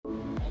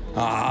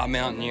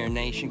Mountaineer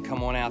Nation,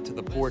 come on out to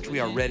the porch. We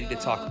are ready to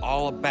talk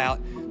all about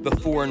the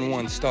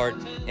 4-1 start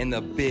and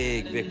the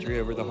big victory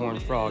over the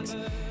Horned Frogs.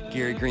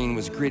 Gary Green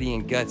was gritty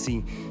and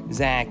gutsy.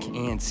 Zach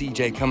and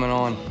CJ coming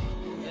on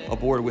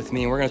aboard with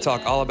me, and we're going to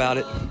talk all about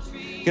it.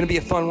 Going to be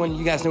a fun one.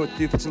 You guys know what to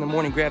do. If it's in the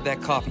morning, grab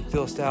that coffee,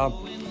 Phil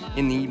style.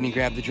 In the evening,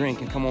 grab the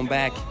drink and come on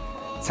back.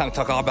 It's time to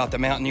talk all about the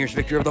Mountaineers'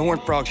 victory over the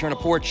Horned Frogs here on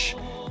the porch.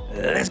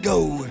 Let's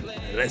go.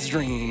 Let's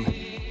dream.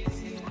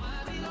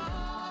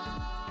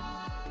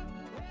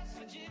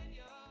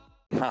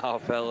 Oh,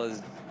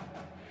 fellas,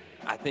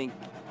 I think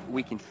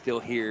we can still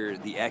hear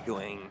the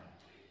echoing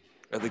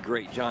of the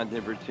great John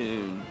Denver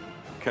tune,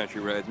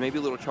 Country Roads. Maybe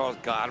a little Charles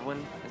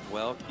Godwin as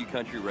well, Q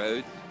Country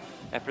Roads,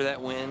 after that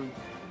win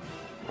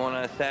on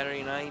a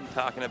Saturday night,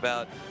 talking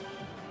about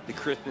the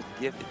Christmas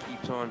gift that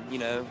keeps on,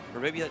 or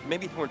maybe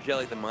it's more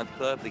Jelly the Month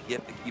Club, the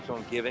gift that keeps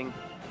on giving,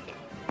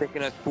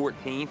 picking us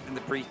 14th in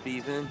the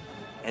preseason,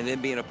 and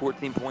then being a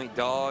 14-point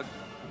dog.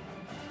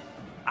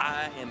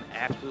 I am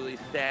absolutely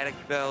ecstatic,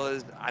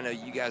 fellas. I know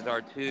you guys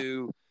are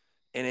too.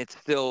 And it's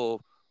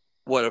still,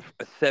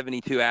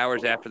 72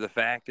 hours after the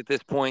fact at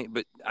this point.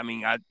 But,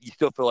 you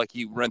still feel like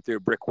you run through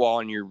a brick wall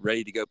and you're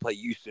ready to go play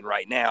Houston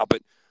right now.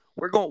 But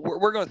we're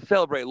going to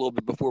celebrate a little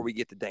bit before we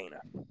get to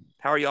Dana.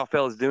 How are y'all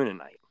fellas doing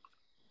tonight?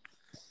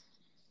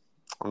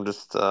 I'm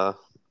just thrilled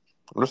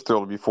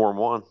to be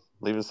 4-1.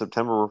 Leaving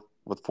September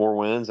with 4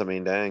 wins. I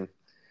mean, dang.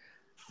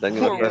 Doesn't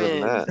get better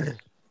than that.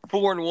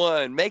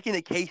 4-1, making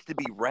a case to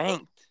be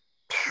ranked.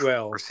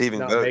 Well, receiving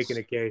not votes. Making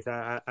a case.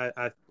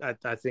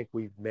 I think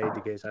we've made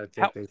the case. I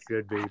think they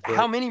should be. But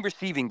how many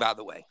receiving, by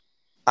the way?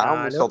 I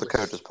only saw the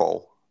coaches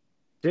poll.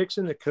 6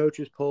 in the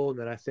coaches poll, and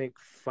then I think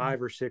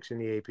 5 or 6 in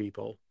the AP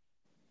poll.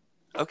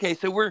 Okay,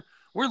 so we're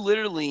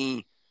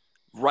literally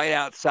right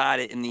outside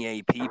it in the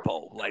AP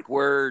poll. Like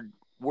we're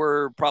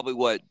probably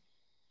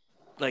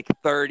like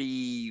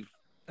 30.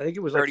 I think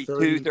it was 32, like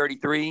 30,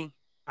 33.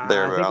 I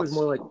think it was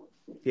more like.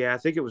 Yeah, I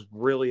think it was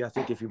really,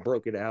 if you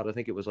broke it out, I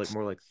think it was like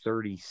more like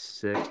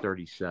 36,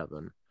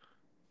 37.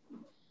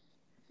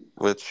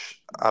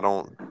 Which I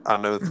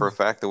know for a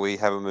fact that we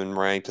haven't been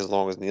ranked as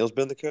long as Neil's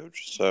been the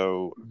coach.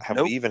 So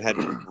have we even had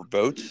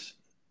votes?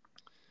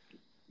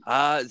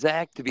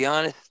 Zach, to be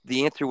honest,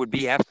 the answer would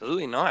be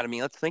absolutely not.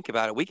 Let's think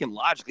about it. We can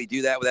logically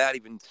do that without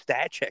even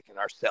stat checking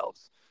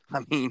ourselves.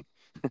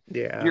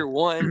 Yeah. Year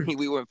one,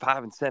 we went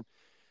 5-7.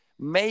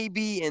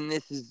 Maybe, and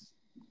this is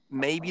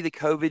maybe the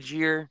COVID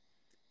year,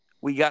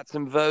 we got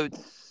some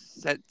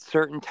votes at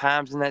certain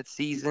times in that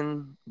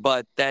season,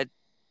 but that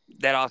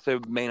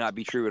also may not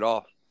be true at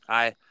all.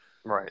 I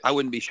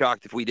wouldn't be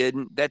shocked if we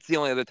didn't. That's the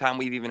only other time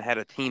we've even had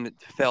a team that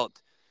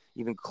felt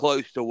even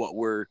close to what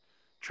we're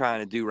trying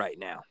to do right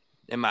now,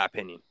 in my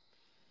opinion.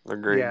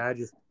 Agreed.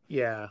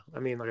 Yeah,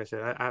 like I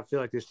said, I feel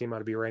like this team ought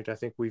to be ranked. I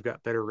think we've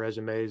got better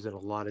resumes than a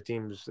lot of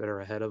teams that are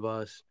ahead of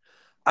us.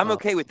 I'm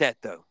okay with that,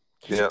 though.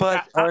 Keep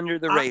us under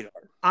the radar.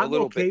 I'm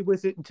okay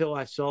with it until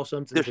I saw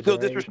something. They're still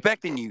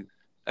disrespecting you.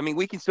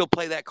 We can still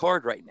play that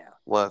card right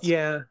now.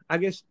 Yeah, I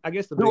guess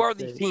the Who are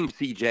these teams,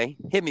 CJ?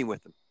 Hit me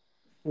with them.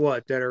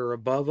 What, that are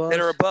above us? That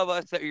are above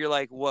us that you're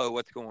like, whoa,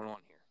 what's going on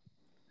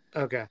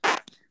here? Okay.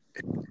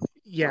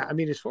 Yeah,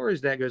 as far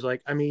as that goes,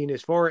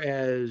 as far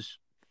as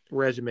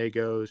resume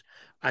goes,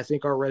 I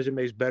think our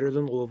resume is better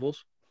than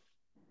Louisville's.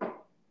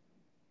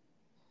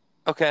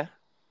 Okay.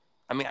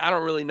 I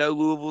don't really know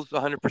Louisville's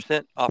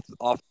 100%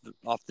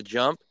 off the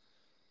jump.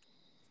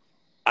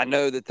 I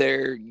know that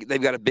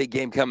they've got a big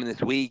game coming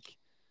this week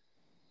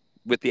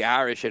with the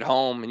Irish at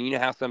home, and you know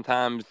how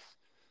sometimes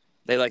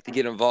they like to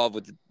get involved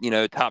with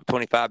top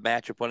 25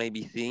 matchup on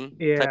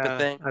ABC type of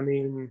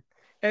thing.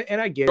 And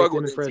I get it.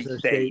 Them and Fresno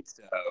State.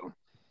 So.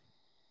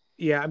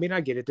 Yeah, I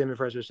get it. Them and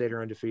Fresno State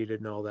are undefeated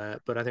and all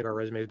that, but I think our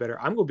resume is better.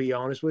 I'm going to be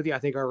honest with you. I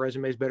think our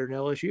resume is better than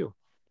LSU.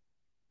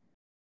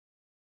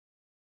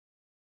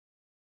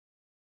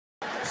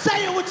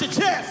 Say it with your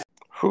chest.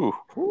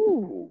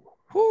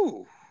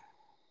 Whew.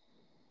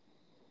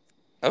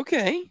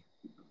 Okay.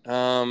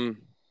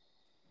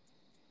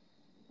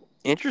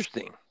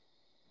 Interesting.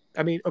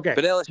 Okay.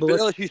 But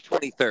LSU's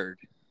 23rd.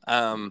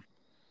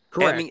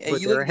 Correct.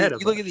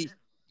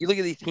 You look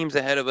at these teams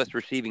ahead of us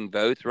receiving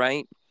votes,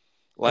 right?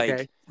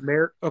 Okay.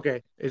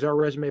 Is our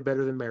resume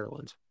better than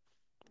Maryland's?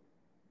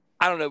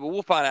 I don't know, but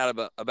we'll find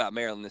out about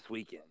Maryland this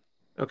weekend.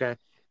 Okay.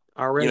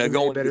 Our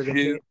resume better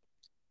than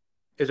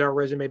is our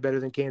resume better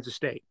than Kansas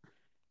State?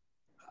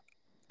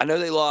 I know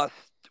they lost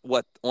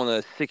on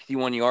a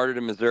 61-yarder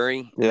to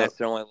Missouri. Yeah. That's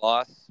their only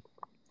loss.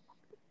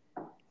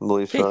 I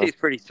believe so. K-State's a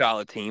pretty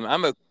solid team. I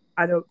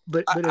know,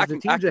 but of the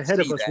teams ahead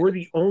of us, we're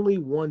the only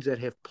ones that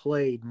have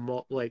played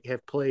more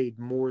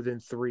than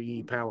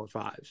 3 Power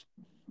Fives.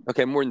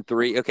 Okay, more than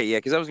 3. Okay, yeah,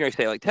 because I was going to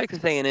say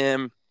Texas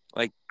A&M,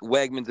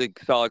 Wegman's a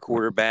solid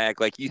quarterback.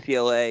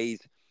 UCLA's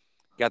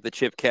got the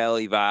Chip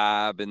Kelly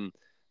vibe, and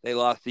they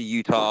lost to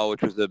Utah,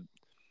 which was a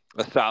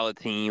solid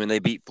team, and they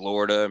beat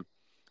Florida.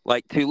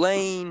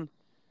 Tulane,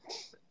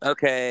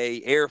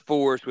 okay, Air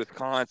Force,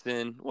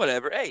 Wisconsin,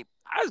 whatever. Hey,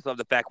 I just love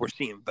the fact we're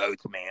seeing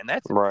votes, man.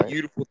 That's a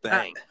beautiful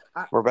thing.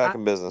 We're back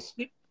in business.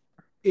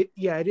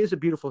 it is a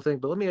beautiful thing.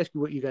 But let me ask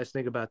you what you guys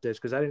think about this,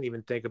 because I didn't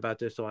even think about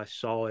this till I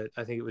saw it.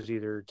 I think it was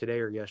either today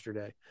or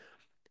yesterday.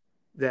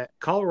 That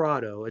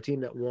Colorado, a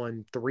team that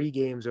won 3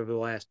 games over the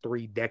last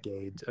 3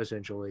 decades,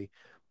 essentially,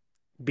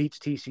 beats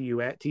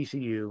TCU at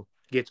TCU,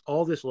 gets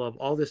all this love,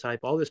 all this hype,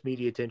 all this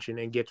media attention,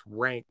 and gets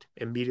ranked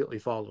immediately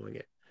following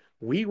it.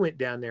 We went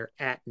down there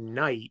at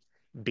night,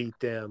 beat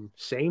them,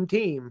 same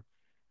team,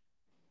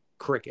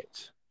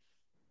 crickets.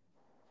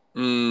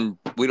 We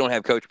don't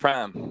have Coach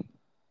Prime.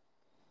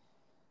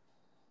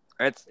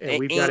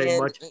 We've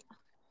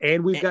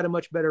got a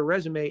much better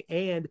resume.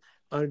 And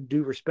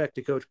undue respect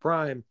to Coach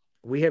Prime,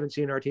 we haven't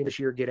seen our team this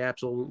year get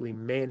absolutely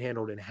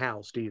manhandled and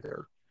housed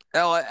either.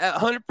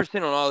 100%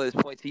 on all those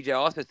points, CJ.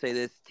 I'll also say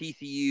this: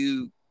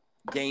 TCU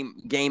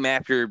game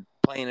after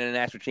playing in a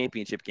national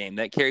championship game,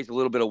 that carries a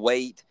little bit of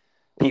weight.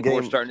 People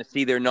are starting to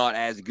see they're not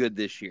as good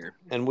this year.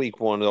 And week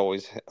 1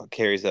 always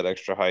carries that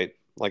extra hype.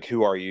 Like,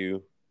 who are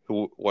you?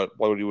 What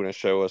would you want to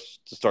show us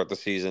to start the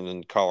season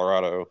in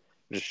Colorado?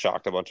 Just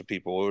shocked a bunch of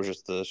people. It was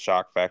just the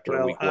shock factor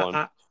in week 1.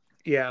 I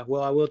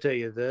will tell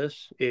you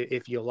this.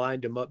 If you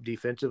lined them up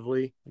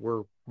defensively,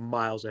 we're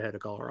miles ahead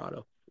of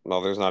Colorado.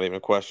 No, there's not even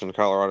a question.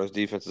 Colorado's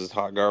defense is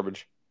hot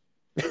garbage.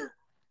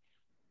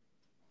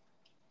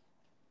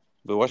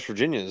 But West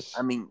Virginia's.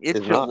 I mean,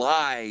 it's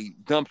July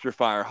dumpster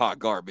fire hot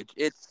garbage.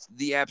 It's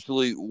the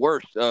absolute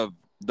worst of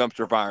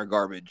dumpster fire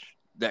garbage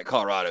that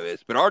Colorado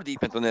is. But our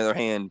defense, on the other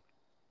hand,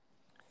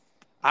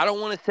 I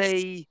don't want to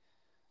say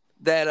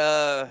that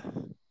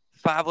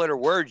 5-letter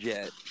word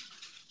yet.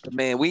 But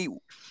man,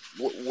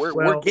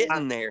 we're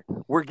getting there.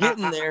 We're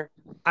getting there.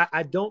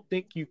 I don't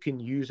think you can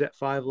use that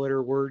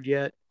 5-letter word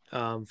yet.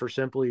 For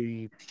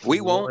simply we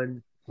won't.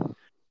 And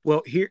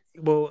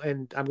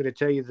I'm going to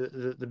tell you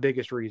the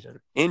biggest reason.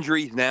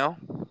 Injuries now.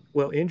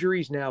 Well,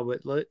 injuries now,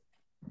 but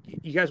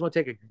you guys want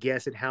to take a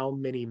guess at how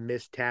many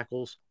missed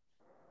tackles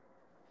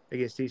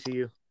against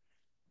TCU?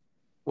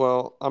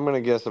 Well, I'm going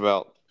to guess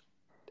about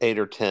 8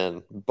 or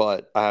 10,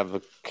 but I have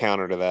a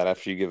counter to that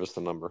after you give us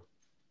the number.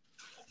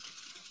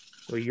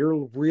 Well, you're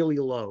really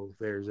low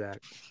there,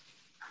 Zach.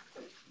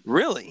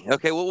 Really?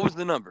 Okay, what was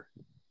the number?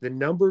 The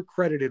number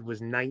credited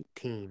was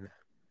 19.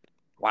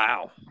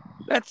 Wow.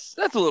 That's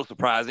a little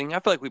surprising. I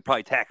feel like we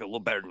probably tackled a little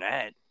better than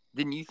that.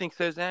 Didn't you think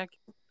so, Zach?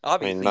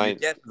 Obviously, your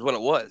guess is what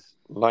it was.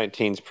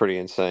 19's pretty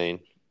insane.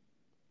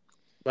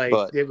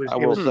 But I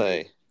will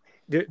say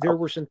there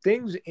were some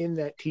things in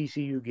that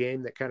TCU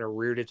game that kind of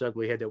reared its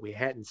ugly head that we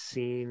hadn't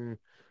seen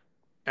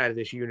out of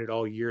this unit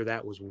all year.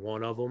 That was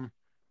one of them.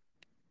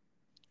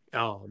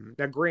 Now,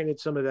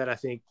 granted, some of that I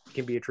think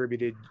can be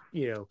attributed,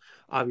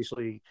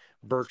 obviously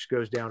Burks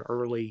goes down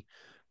early,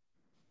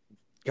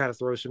 kind of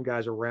throws some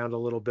guys around a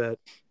little bit.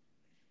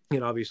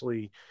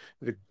 Obviously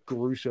the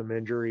gruesome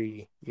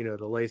injury, the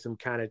Latham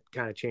kind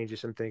of changes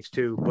some things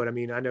too. But I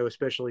mean, I know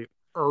especially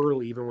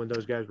early, even when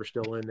those guys were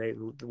still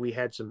in, we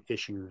had some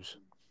issues.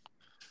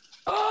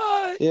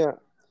 Yeah.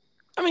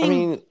 I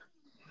mean,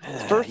 the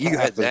first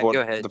half is what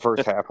Go ahead. The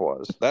first half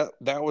was.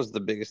 That was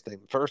the biggest thing.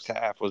 The first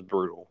half was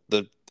brutal.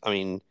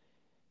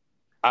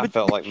 I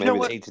felt like maybe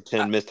the 8 to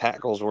 10 missed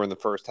tackles were in the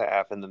first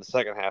half, and then the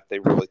second half they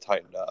really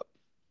tightened up.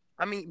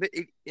 I mean, but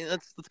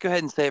let's go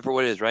ahead and say it for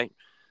what it is, right?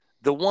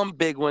 The one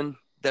big one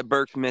that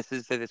Burks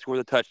misses that they score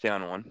the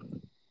touchdown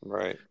on,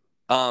 right?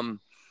 And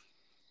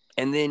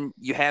then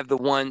you have the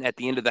one at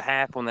the end of the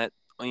half on that,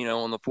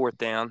 on the 4th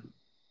down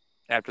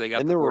after they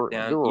got the 4th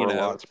down. There were a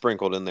lot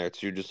sprinkled in there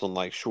too, just on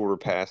like shorter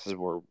passes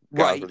where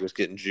guys were just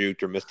getting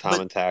juked or missed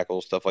time and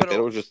tackles, stuff like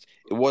that.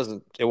 It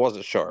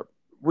wasn't sharp.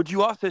 Would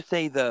you also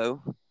say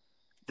though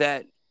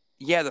that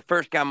the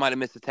first guy might have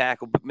missed a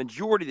tackle, but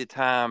majority of the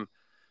time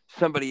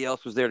somebody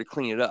else was there to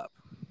clean it up?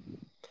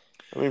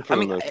 For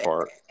the most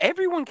part,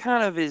 everyone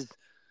kind of is.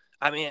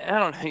 I mean, I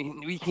don't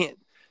know. We can't.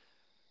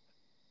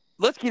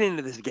 Let's get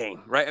into this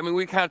game, right? I mean,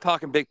 we're kind of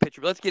talking big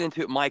picture, but let's get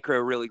into it micro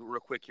real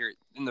quick here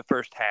in the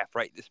first half,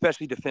 right?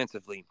 Especially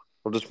defensively.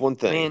 Well, just one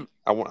thing. Man,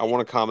 I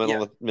want to comment on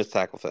the missed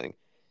tackle thing.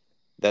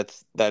 That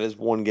is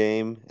one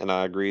game, and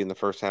I agree in the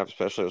first half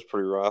especially, it was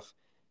pretty rough.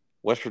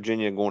 West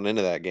Virginia going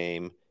into that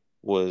game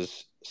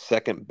was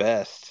second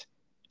best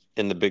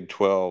in the Big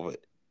 12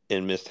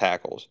 in missed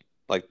tackles.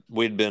 Like,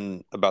 we'd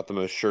been about the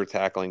most sure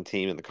tackling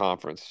team in the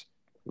conference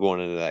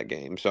going into that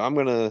game. So I'm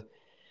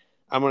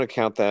gonna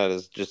count that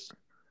as just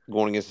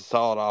going against a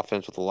solid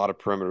offense with a lot of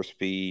perimeter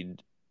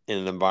speed in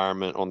an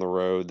environment on the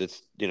road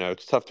that's,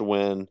 it's tough to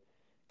win,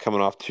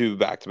 coming off 2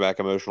 back-to-back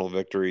emotional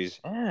victories.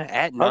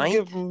 At night? I'll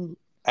give them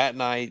at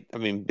night. I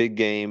mean, big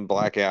game,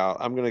 blackout.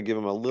 I'm going to give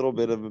them a little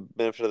bit of a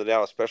benefit of the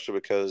doubt, especially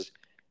because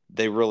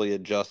they really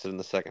adjusted in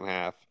the second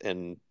half.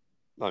 And,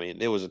 I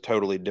mean, it was a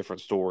totally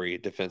different story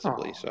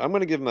defensively. So I'm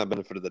going to give them that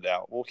benefit of the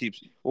doubt. We'll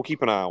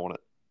keep an eye on it.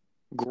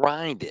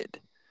 Grinded.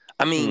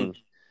 I mean,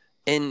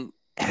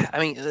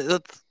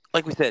 let's,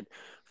 like we said,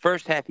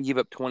 first half you give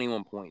up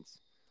 21 points.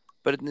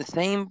 But in the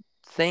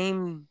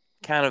same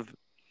kind of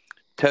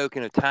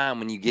token of time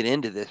when you get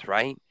into this,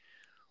 right?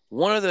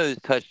 One of those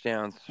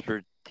touchdowns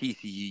for TCU,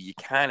 you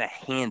kind of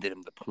handed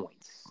them the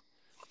points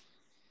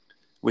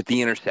with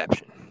the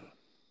interception.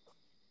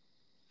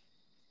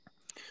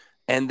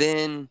 And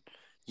then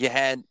you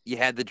had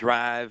the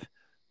drive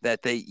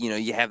that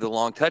you have the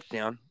long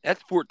touchdown.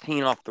 That's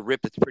 14 off the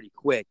rip. It's pretty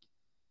quick.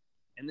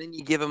 And then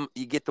you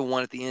get the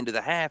one at the end of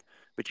the half,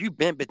 but you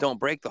bent but don't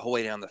break the whole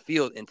way down the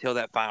field until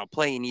that final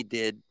play, and you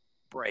did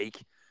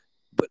break.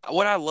 But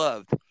what I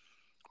loved,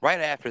 right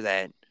after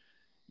that,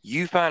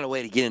 you find a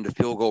way to get into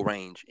field goal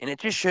range, and it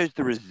just shows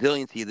the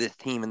resiliency of this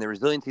team and the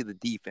resiliency of the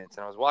defense.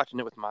 And I was watching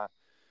it with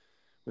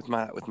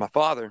my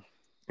father,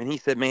 and he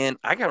said, "Man,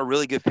 I got a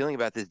really good feeling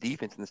about this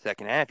defense in the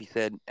second half." He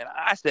said, and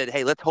I said,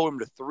 "Hey, let's hold them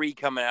to 3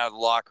 coming out of the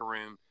locker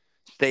room,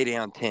 stay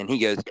down 10." He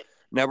goes,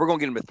 "No, we're going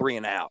to get them to 3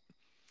 and out."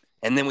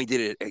 And then we did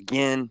it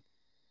again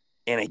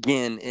and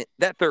again.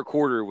 That third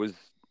quarter was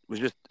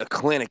just a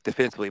clinic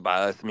defensively by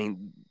us. I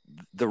mean,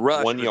 the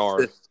rush 1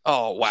 yard.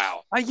 Oh,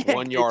 wow.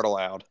 1 yard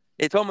allowed.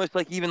 It's almost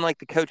like even like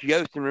the coach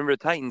Yost and remember the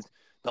Titans,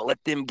 they'll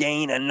let them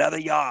gain another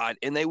yard,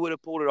 and they would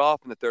have pulled it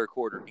off in the third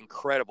quarter.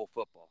 Incredible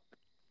football.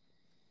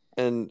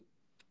 And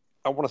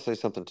I want to say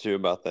something, too,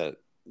 about that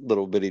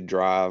little bitty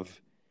drive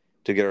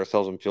to get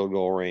ourselves in field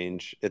goal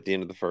range at the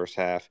end of the first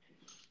half.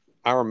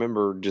 I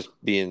remember just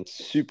being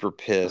super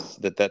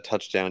pissed that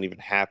touchdown even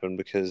happened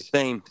because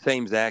same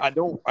Zach. I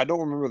don't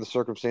remember the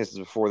circumstances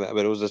before that,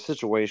 but it was a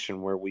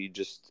situation where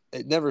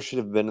it never should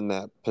have been in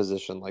that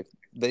position. Like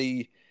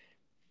they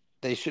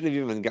should have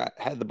even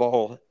had the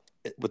ball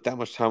with that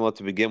much time left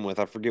to begin with.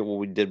 I forget what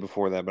we did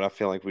before that, but I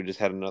feel like we just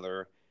had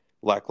another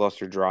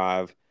lackluster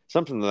drive,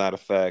 something to that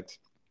effect,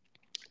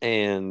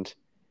 and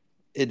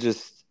it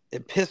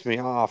pissed me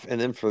off.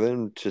 And then for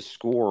them to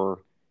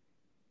score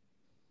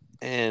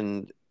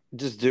and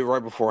just do it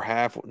right before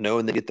half,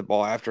 knowing they get the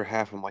ball after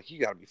half. I'm like, you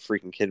got to be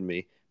freaking kidding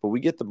me. But we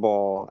get the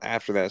ball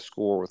after that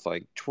score with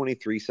like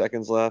 23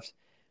 seconds left.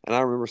 And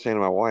I remember saying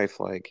to my wife,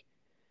 like,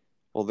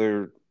 well,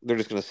 they're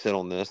just going to sit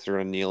on this. They're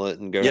going to kneel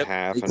it and go to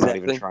half and not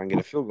even try and get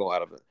a field goal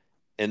out of it.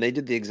 And they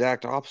did the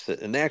exact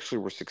opposite. And they actually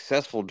were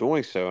successful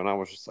doing so. And I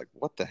was just like,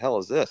 what the hell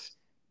is this?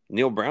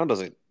 Neil Brown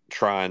doesn't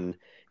try and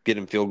get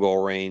in field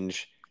goal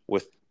range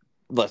with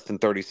less than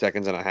 30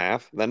 seconds and a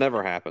half. That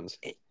never happens.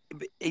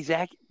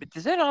 Exactly, but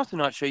does that also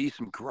not show you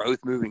some growth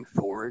moving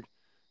forward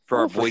for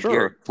our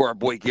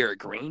boy Garrett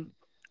Green?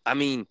 I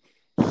mean,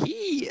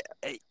 that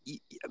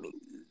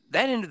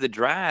end of the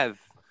drive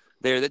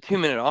there, that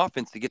 2-minute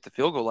offense to get the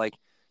field goal, like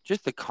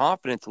just the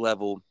confidence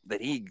level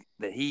that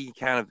he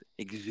kind of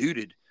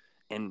exuded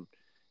and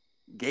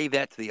gave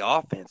that to the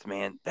offense,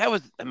 man. That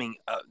was,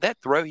 that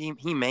throw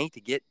he made to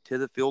get to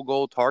the field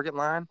goal target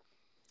line,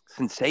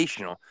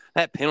 sensational.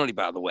 That penalty,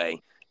 by the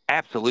way,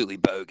 absolutely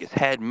bogus.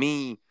 Had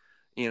me.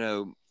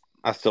 I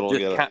still don't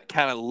get it.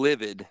 Kind of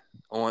livid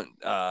on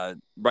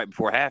right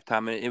before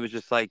halftime, and it was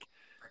just like,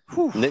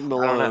 whew, Nick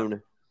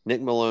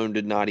Malone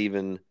did not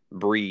even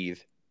breathe.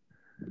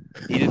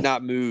 He did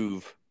not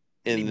move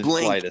in the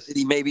slightest. Did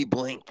he maybe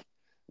blink?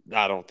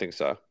 I don't think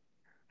so.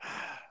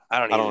 I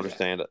don't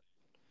understand it.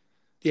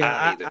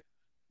 Yeah,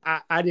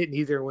 I didn't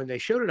either. When they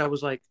showed it, I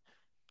was like,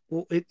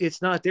 well,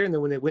 it's not there. And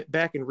then when they went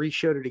back and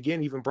re-showed it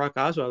again, even Brock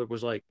Osweiler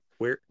was like,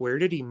 where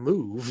did he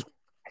move?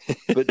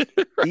 But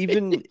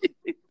even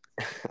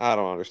I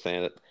don't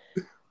understand it.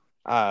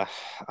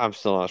 I'm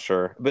still not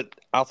sure. But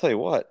I'll tell you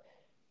what,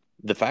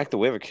 the fact that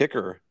we have a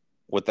kicker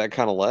with that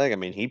kind of leg, I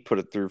mean, he put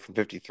it through from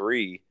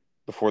 53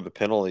 before the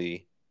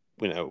penalty,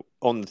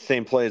 on the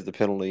same play as the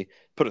penalty,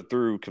 put it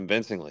through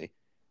convincingly.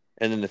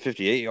 And then the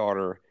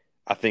 58-yarder,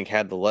 I think,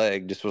 had the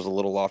leg, just was a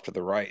little off to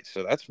the right.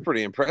 So that's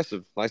pretty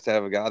impressive. Nice to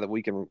have a guy that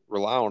we can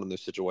rely on in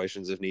those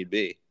situations if need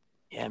be.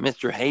 Yeah,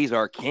 Mr. Hayes,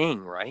 our king,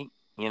 right?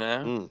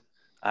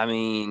 I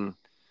mean,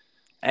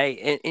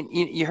 hey, and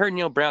you heard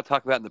Neil Brown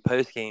talk about in the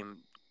post-game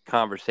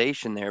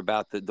conversation there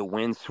about the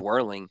wind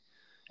swirling.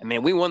 I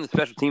mean, we won the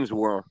special teams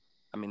war.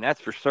 I mean,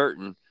 that's for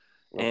certain.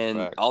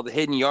 And all the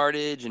hidden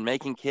yardage and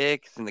making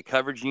kicks and the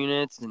coverage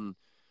units and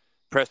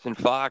Preston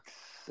Fox,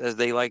 as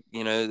they like,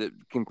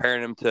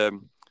 comparing him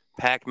to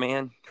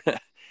Pac-Man.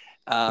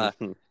 I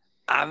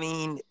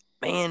mean,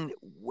 man,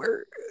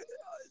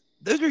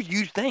 those are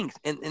huge things.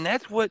 And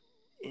that's what,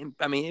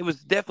 I mean, it was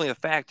definitely a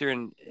factor,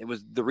 and it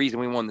was the reason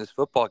we won this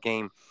football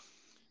game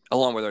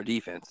along with our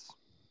defense.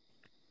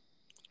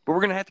 But we're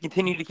going to have to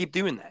continue to keep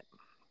doing that.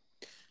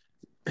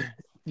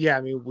 Yeah,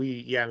 I mean,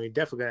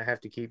 definitely going to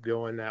have to keep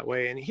going that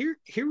way. And here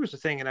was the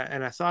thing,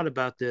 and I thought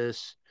about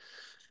this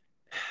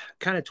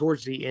kind of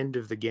towards the end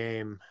of the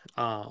game,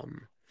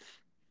 and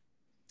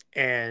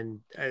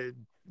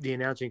the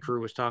announcing crew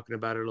was talking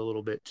about it a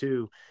little bit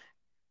too.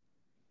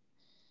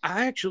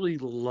 I actually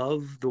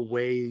love the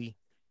way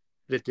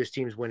that this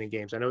team's winning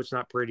games. I know it's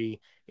not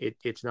pretty,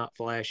 it's not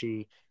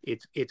flashy,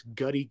 it's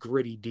gutty,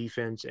 gritty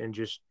defense, and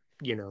just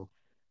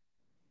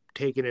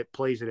taking it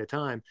plays at a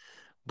time.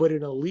 But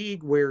in a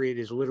league where it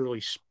is literally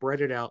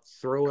spread it out,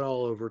 throw it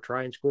all over,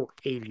 try and score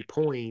 80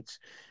 points,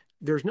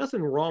 there's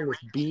nothing wrong with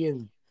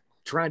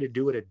trying to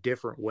do it a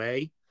different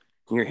way.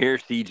 You're here,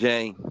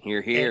 CJ.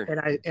 You're here.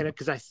 And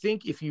because I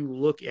think if you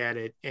look at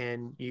it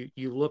and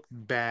you look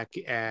back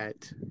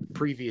at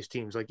previous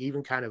teams, like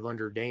even kind of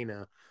under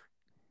Dana,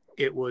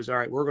 it was, all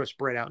right, we're going to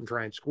spread out and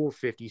try and score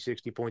 50,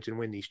 60 points and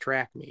win these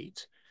track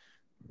meets.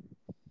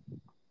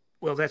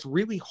 Well, that's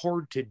really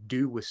hard to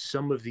do with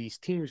some of these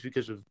teams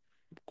because of,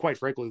 quite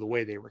frankly, the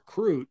way they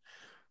recruit.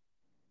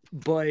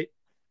 But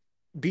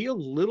be a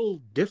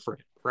little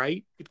different,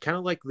 right? It's kind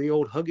of like the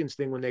old Huggins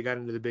thing when they got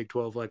into the Big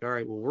 12. Like, all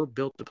right, well, we're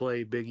built to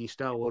play Big East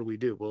style. What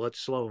do? Well, let's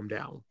slow them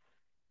down.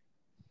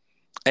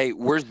 Hey,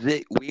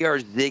 we are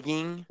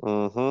zigging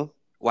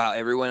while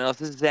everyone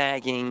else is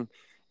zagging,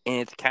 and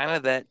it's kind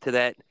of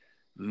that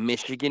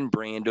Michigan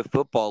brand of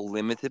football: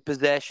 limited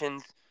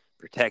possessions,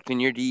 protecting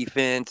your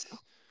defense,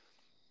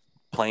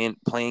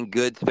 playing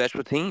good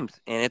special teams,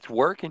 and it's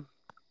working.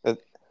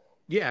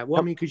 Yeah,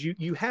 well, I mean, because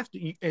you have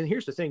to, and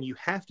here's the thing: you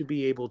have to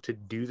be able to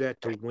do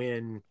that to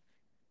win,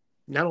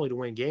 not only to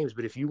win games,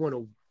 but if you want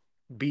to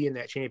be in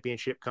that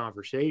championship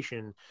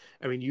conversation.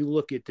 I mean, you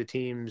look at the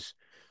teams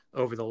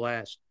over the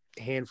last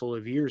handful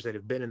of years that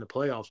have been in the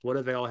playoffs. What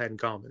have they all had in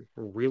common?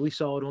 Really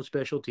solid on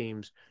special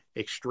teams,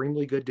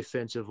 extremely good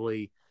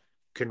defensively,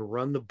 can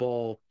run the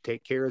ball,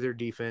 take care of their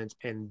defense,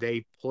 and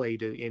they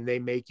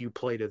make you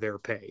play to their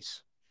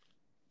pace.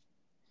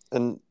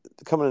 And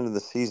coming into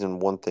the season,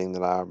 one thing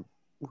that I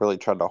really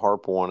tried to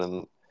harp on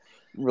and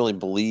really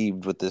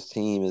believed with this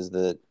team is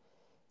that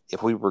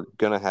if we were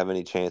going to have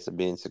any chance of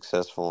being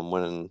successful and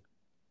winning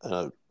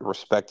a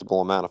respectable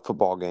amount of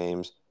football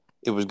games,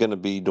 it was going to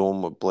be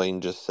doing what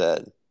Blain just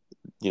said.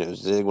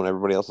 Zig when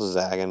everybody else is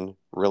zagging,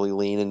 really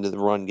lean into the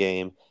run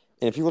game.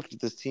 And if you looked at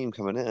this team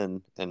coming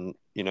in and,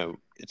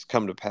 it's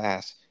come to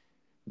pass,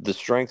 the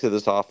strength of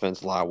this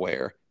offense lie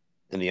where?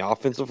 In the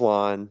offensive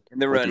line, in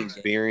the with running the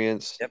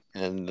experience, yep.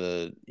 and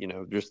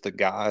just the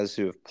guys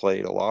who have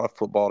played a lot of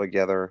football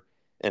together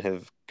and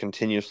have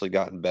continuously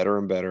gotten better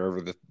and better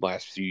over the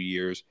last few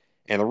years,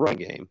 and the run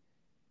game.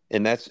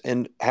 And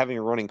having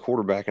a running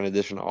quarterback in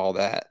addition to all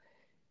that,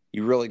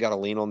 you really got to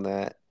lean on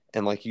that.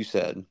 And like you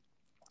said,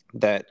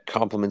 that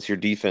complements your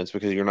defense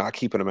because you're not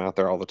keeping them out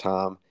there all the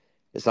time.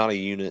 It's not a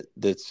unit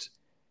that's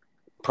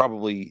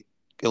probably,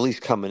 at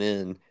least coming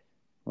in,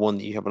 one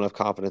that you have enough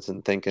confidence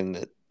in thinking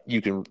that you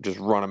can just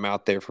run them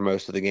out there for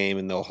most of the game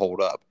and they'll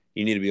hold up.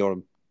 You need to be able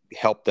to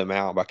help them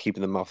out by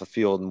keeping them off the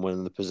field and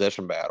winning the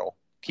possession battle,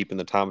 keeping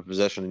the time of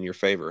possession in your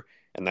favor.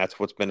 And that's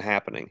what's been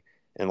happening.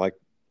 And like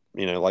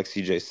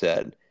CJ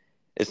said,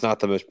 it's not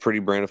the most pretty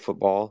brand of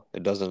football.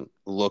 It doesn't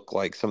look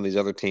like some of these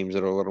other teams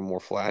that are a little more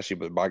flashy,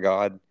 but by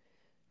God,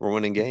 we're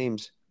winning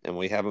games, and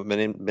we haven't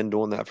been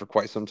doing that for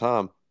quite some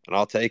time, and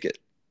I'll take it.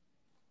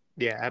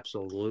 Yeah,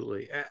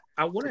 absolutely.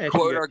 I want to ask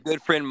quote you our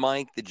good friend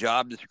Mike: the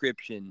job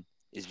description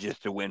is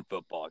just to win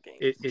football games.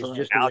 It's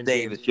just Al win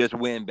Davis, games. just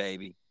win,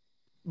 baby.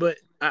 But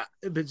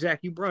Zach,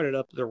 you brought it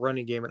up, the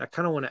running game, and I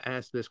kind of want to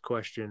ask this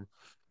question: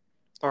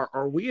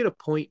 Are we at a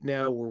point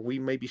now where we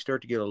maybe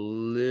start to get a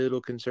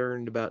little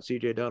concerned about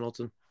CJ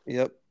Donaldson?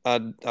 Yep,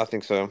 I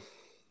think so.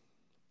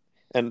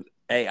 And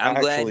hey, I'm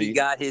glad he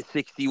got his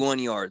 61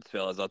 yards,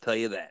 fellas. I'll tell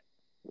you that.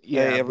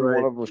 Yeah, hey, every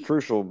one of them was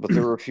crucial, but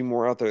there were a few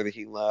more out there that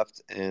he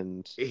left,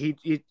 and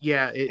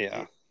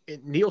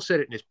Neil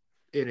said it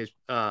in his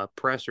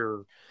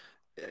presser.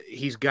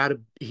 He's got to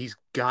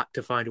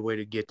find a way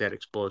to get that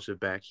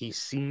explosive back. He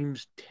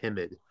seems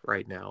timid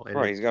right now,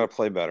 and he's got to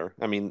play better.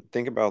 I mean,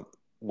 think about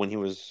when he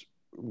was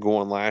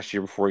going last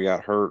year before he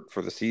got hurt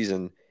for the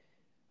season.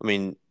 I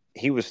mean,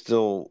 he was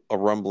still a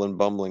rumbling,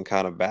 bumbling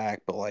kind of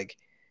back, but like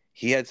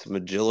he had some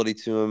agility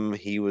to him.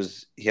 He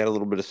had a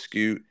little bit of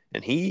scoot,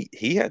 and he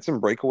had some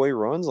breakaway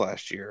runs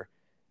last year.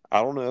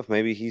 I don't know if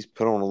maybe he's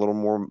put on a little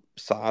more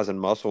size and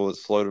muscle that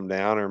slowed him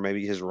down, or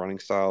maybe his running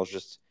style has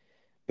just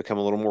become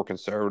a little more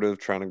conservative,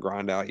 trying to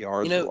grind out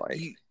yards.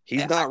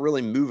 He's not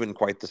really moving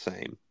quite the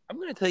same. I'm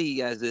going to tell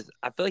you guys this.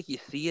 I feel like you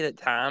see it at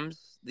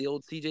times, the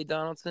old CJ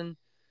Donaldson.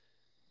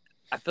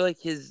 I feel like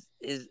his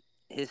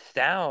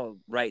style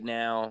right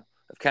now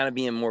of kind of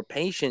being more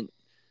patient,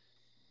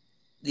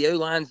 the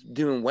O-line's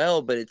doing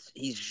well, but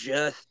he's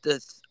just a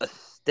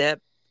step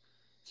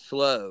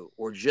slow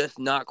or just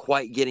not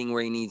quite getting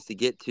where he needs to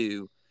get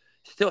to.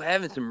 Still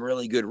having some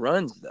really good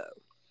runs,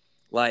 though.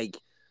 Like,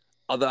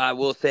 although I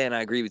will say, and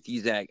I agree with you,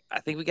 Zach, I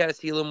think we got to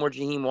see a little more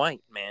Jaheim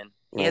White, man.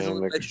 He has a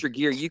little extra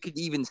gear. You could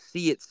even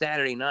see it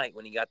Saturday night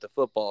when he got to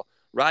football.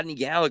 Rodney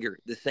Gallagher,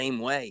 the same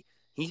way.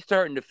 He's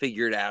starting to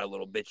figure it out a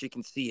little bit. You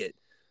can see it.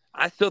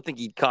 I still think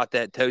he caught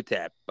that toe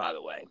tap, by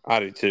the way. I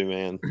do too,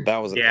 man. That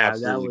was an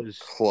absolutely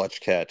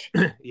clutch catch.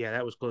 Yeah,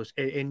 that was close.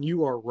 And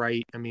you are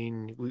right. I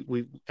mean,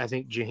 I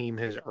think Jaheim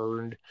has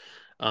earned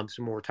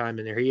some more time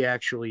in there. He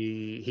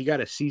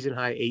got a season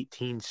high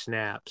 18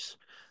 snaps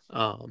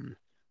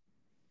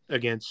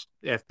against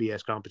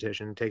FBS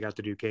competition, take out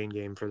the Duquesne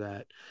game for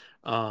that.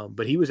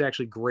 But he was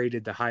actually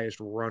graded the highest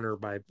runner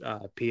by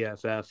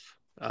PFF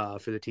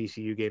for the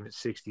TCU game at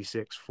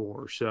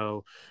 66.4.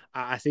 So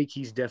I think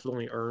he's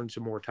definitely earned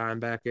some more time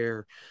back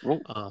there.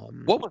 What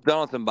was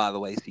Donaldson, by the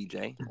way,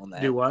 CJ, on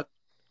that? Do what?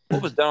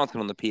 What was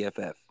Donaldson on the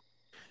PFF?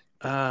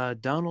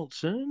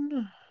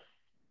 Donaldson,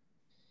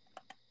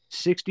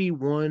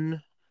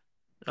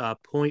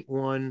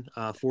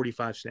 61.1,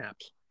 45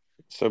 snaps.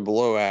 So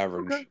below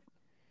average. Okay.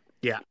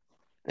 Yeah.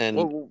 And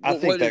I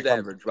think what is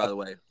average, by the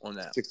way, on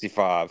that?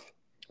 65,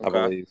 I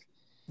believe.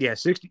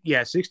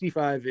 Yeah,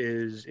 65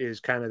 is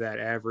kind of that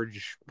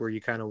average where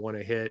you kind of want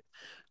to hit.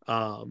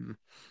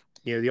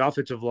 The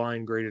offensive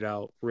line graded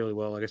out really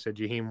well. Like I said,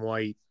 Jaheim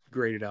White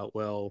graded out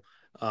well.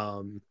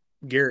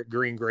 Garrett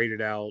Green graded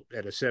out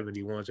at a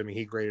 71. So, I mean,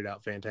 he graded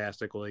out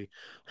fantastically.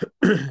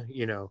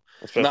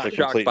 Especially not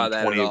shocked by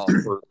that at all.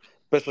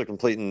 Especially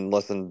completing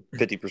less than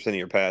 50% of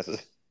your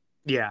passes.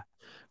 Yeah.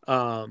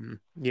 Like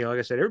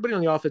I said, everybody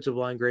on the offensive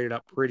line graded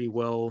out pretty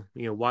well.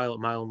 Wyatt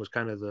Milam was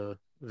kind of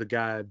the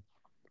guy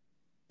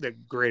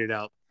that graded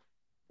out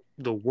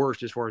the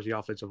worst as far as the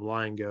offensive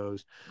line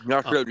goes.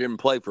 Knoxville didn't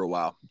play for a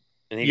while.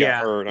 And he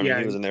got hurt. I mean,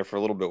 he was in there for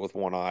a little bit with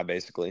one eye,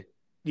 basically.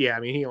 Yeah,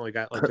 I mean, he only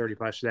got like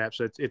 35 snaps,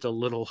 so it's a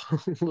little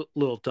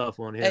tough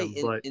on him.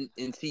 Hey, but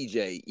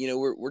CJ,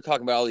 we're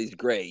talking about all these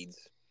grades.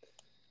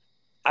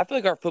 I feel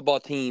like our football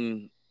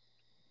team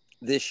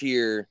this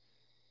year,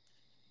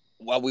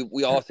 while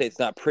we all say it's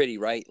not pretty,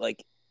 right?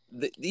 Like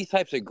these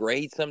types of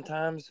grades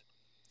sometimes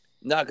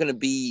not going to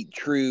be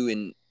true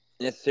and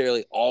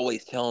necessarily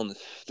always telling the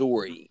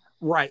story.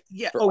 Right.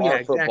 Yeah. For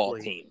our football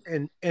team.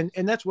 And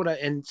that's what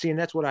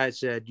that's what I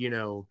said,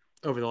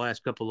 over the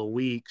last couple of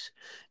weeks,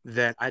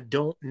 that I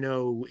don't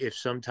know if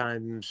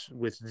sometimes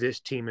with this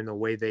team and the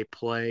way they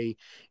play,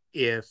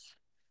 if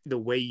the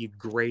way you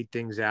grade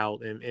things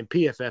out, and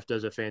PFF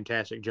does a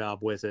fantastic job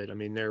with it. I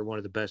mean, they're one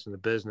of the best in the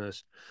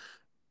business,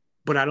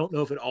 but I don't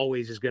know if it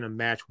always is going to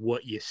match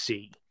what you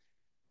see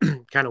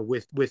kind of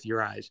with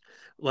your eyes.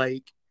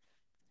 Like,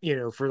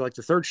 for like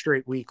the third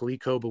straight week, Lee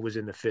Koba was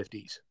in the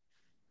 50s.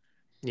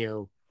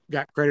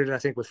 Got credited, I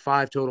think, with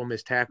 5 total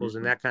missed tackles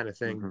and that kind of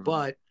thing. Mm-hmm.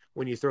 But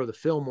when you throw the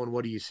film on,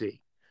 what do you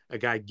see? A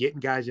guy getting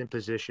guys in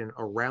position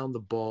around the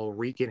ball,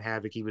 wreaking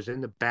havoc. He was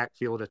in the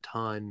backfield a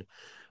ton.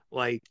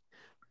 Like,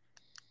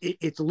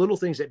 it's little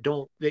things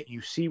that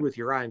you see with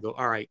your eye and go,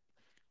 all right,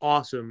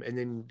 awesome. And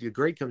then the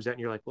grade comes out and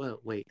you're like, well,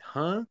 wait,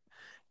 huh?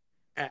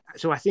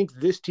 So I think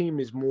this team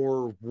is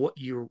more what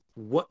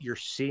you're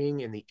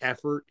seeing, and the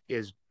effort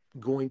is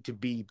going to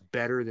be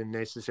better than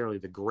necessarily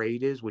the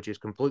grade is, which is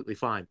completely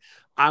fine.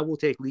 I will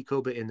take Lee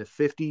Koba in the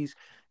 50s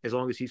as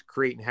long as he's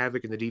creating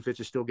havoc and the defense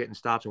is still getting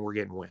stops and we're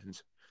getting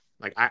wins.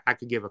 Like, I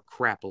could give a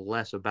crap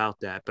less about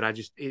that, but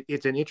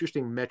it's an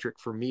interesting metric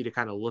for me to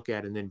kind of look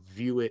at and then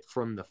view it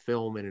from the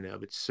film in and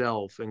of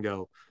itself and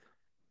go,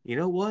 you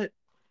know what?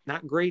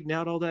 Not grading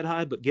out all that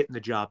high, but getting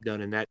the job done.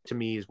 And that to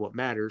me is what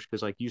matters.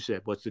 Because like you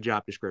said, what's the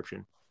job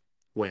description?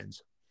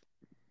 Wins.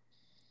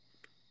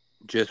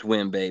 Just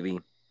win,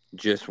 baby.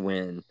 Just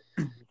win.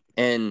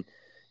 And,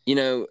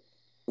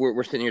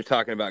 we're sitting here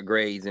talking about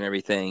grades and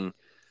everything.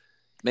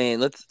 Man,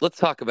 let's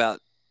talk about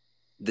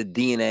the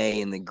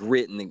DNA and the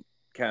grit and the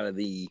kind of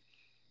the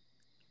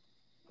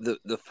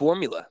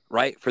formula,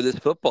 right, for this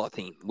football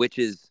team, which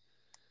is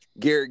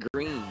Garrett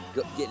Green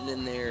getting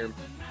in there,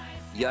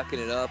 yucking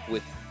it up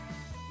with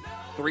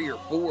 3 or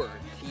 4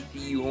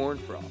 TCU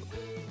Horned Frogs,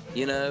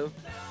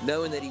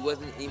 knowing that he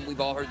wasn't, and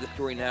we've all heard the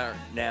story now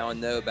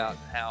and know about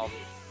how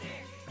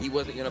he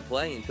wasn't going to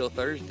play until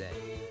Thursday,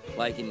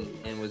 like,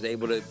 and was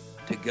able to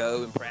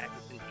go and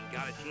practice and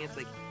got a chance.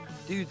 Like,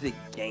 dude's a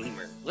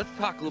gamer. Let's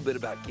talk a little bit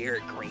about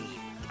Garrett Green.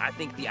 I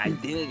think the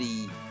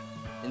identity,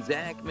 and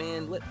Zach,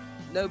 man,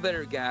 no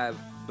better guy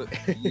but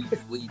you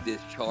lead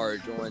this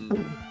charge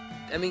on.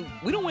 I mean,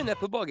 we don't win that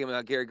football game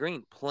without Garrett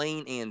Green,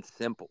 plain and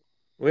simple.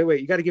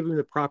 Wait, you got to give him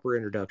the proper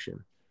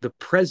introduction. The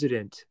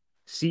president,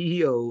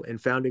 CEO,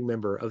 and founding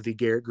member of the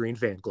Garrett Green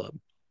Fan Club.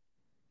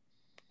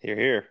 Hear,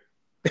 hear.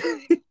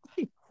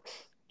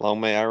 Long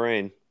may I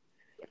reign.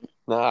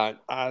 No,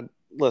 I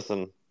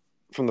listen,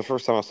 from the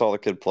first time I saw the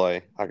kid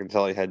play, I could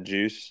tell he had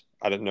juice.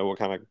 I didn't know what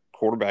kind of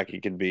quarterback he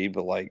could be,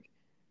 but like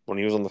when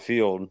he was on the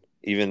field,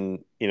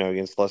 even,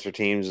 against lesser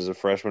teams as a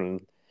freshman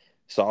and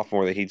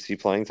sophomore that he'd see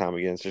playing time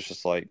against, it's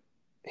just like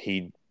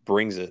he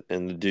brings it,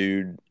 and the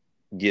dude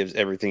gives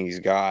everything he's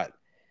got.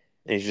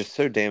 And he's just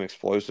so damn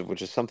explosive,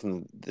 which is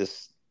something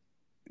this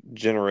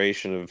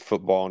generation of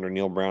football under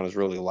Neil Brown has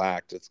really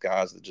lacked. It's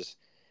guys that just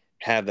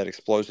have that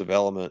explosive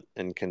element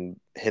and can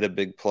hit a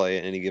big play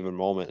at any given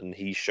moment, and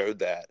he showed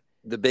that.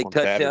 The big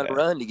touchdown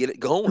run to get it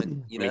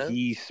going, I mean,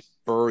 he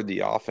spurred the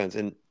offense.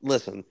 And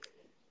listen,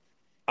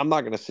 I'm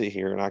not going to sit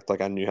here and act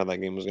like I knew how that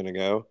game was going to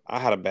go. I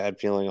had a bad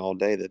feeling all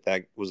day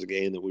that was a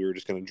game that we were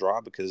just going to draw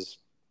because,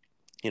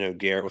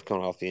 Garrett was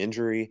coming off the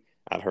injury.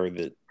 I'd heard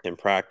that in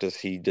practice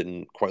he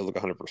didn't quite look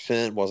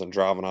 100%, wasn't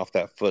driving off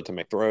that foot to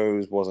make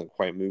throws, wasn't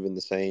quite moving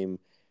the same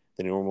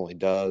than he normally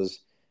does,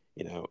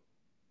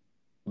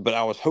 But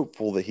I was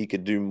hopeful that he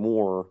could do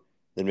more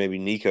than maybe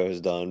Nico has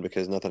done,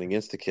 because nothing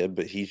against the kid,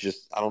 but he's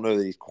just, I don't know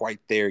that he's quite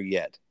there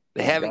yet.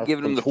 They haven't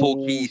given him the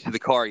full keys to the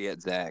car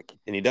yet, Zach.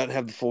 And he doesn't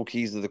have the full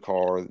keys to the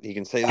car. He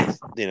can say that's,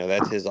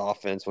 that's his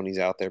offense when he's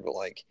out there, but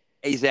like,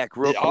 hey, Zach,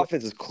 the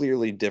offense is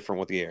clearly different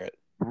with Garrett.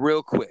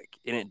 Real quick,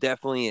 and it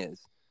definitely is.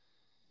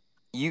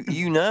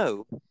 You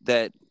know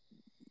that,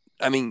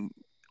 I mean,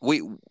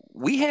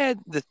 we had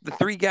the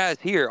 3 guys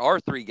here,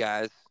 our 3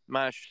 guys,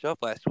 minus yourself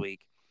last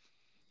week.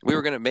 We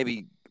were going to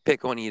maybe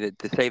pick on you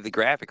to save the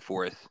graphic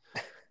for us.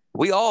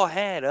 We all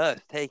had us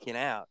taking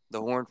out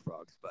the Horned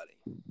Frogs, buddy.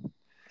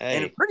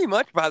 And pretty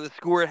much by the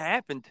score it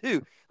happened,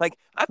 too. Like,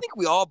 I think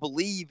we all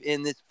believe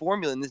in this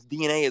formula and this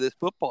DNA of this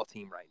football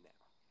team right now.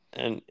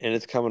 And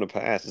it's coming to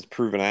pass. It's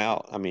proven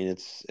out. I mean,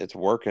 it's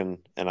working,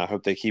 and I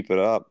hope they keep it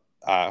up.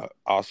 I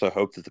also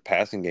hope that the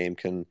passing game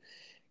can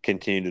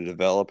continue to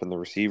develop and the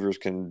receivers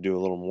can do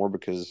a little more,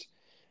 because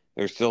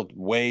there's still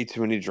way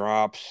too many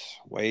drops,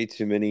 way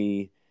too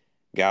many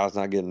guys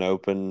not getting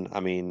open.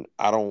 I mean,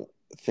 I don't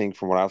think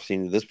from what I've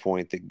seen to this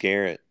point that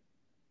Garrett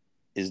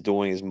is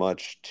doing as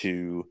much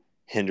to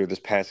hinder this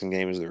passing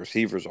game as the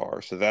receivers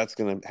are. So that's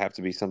going to have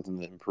to be something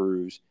that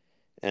improves.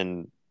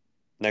 And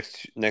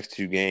next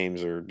two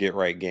games are get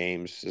right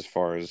games as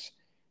far as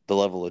the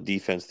level of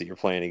defense that you're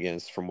playing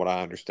against, from what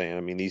I understand.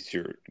 I mean, these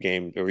two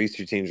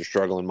teams are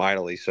struggling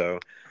mightily, so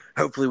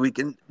hopefully we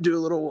can do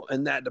a little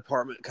in that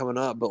department coming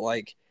up. But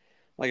like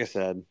I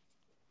said,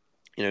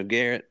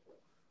 Garrett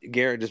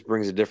just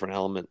brings a different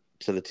element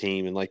to the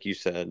team, and like you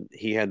said,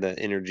 he had that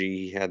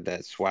energy, he had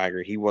that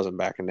swagger. He wasn't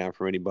backing down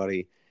from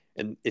anybody.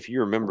 And if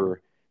you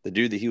remember, the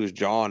dude that he was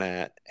jawing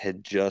at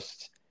had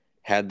just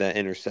had that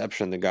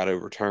interception that got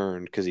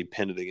overturned because he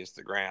pinned it against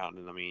the ground.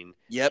 And I mean,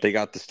 they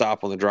got the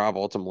stop on the drive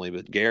ultimately,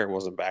 but Garrett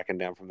wasn't backing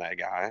down from that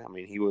guy. I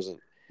mean, he wasn't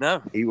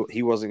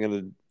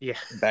going to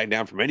back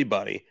down from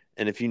anybody.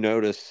 And if you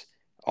notice,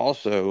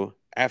 also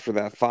after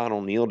that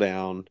final kneel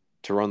down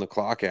to run the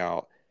clock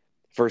out,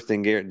 first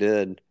thing Garrett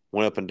did,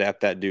 went up and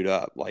dapped that dude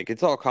up. Like,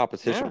 it's all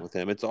competition with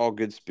him. It's all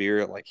good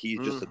spirit. Like, he's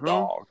just a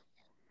dog.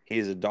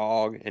 He's a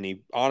dog, and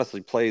he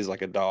honestly plays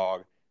like a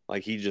dog.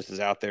 Like, he just is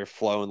out there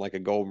flowing like a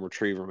golden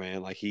retriever,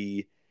 man. Like,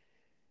 I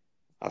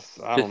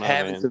don't know,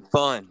 having some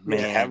fun, man.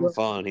 Just having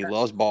fun. He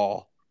loves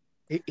ball.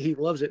 He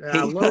loves it.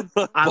 And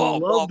I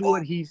loved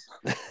what he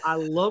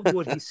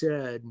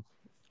said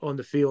on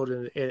the field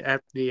and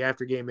at the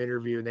after game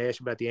interview, and they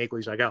asked him about the ankle.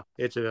 He's like, "Oh,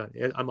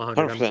 I'm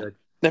 100. I'm good.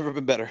 Never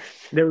been better.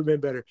 Never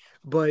been better."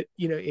 But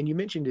and you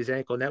mentioned his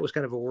ankle, and that was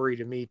kind of a worry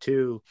to me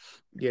too.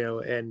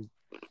 And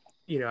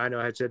I know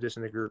I had said this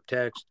in the group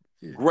text.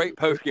 Great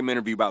post game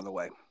interview, by the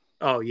way.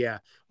 Oh yeah,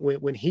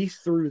 when he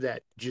threw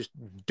that just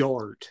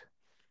dart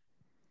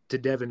to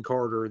Devin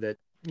Carter, that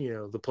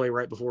the play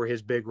right before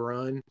his big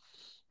run,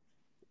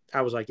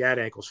 I was like, that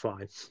ankle's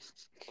fine,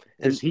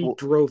 because he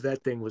drove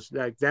that thing. Was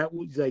like that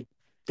was like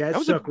that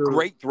was sucker, a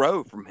great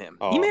throw from him.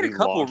 He made a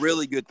couple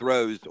really good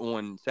throws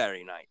on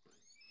Saturday night.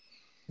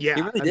 Yeah,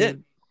 he really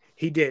did.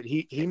 He did.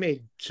 He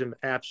made some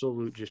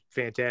absolute just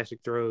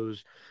fantastic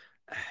throws.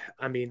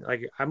 I mean,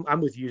 like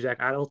I'm with you,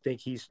 Zach. I don't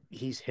think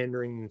he's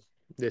hindering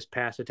this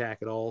pass attack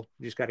at all.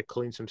 You just got to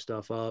clean some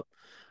stuff up.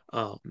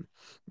 And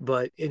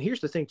here's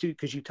the thing too,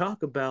 because you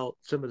talk about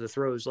some of the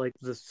throws, like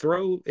the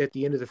throw at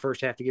the end of the first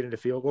half to get into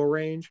field goal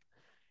range.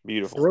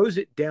 Beautiful. Throws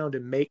it down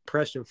to make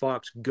Preston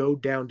Fox go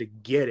down to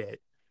get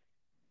it,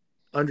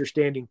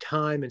 understanding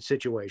time and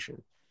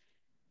situation.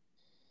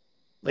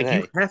 Like,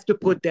 you have to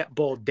put that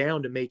ball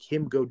down to make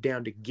him go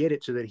down to get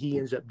it, so that he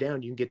ends up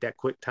down. You can get that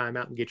quick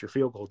timeout and get your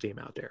field goal team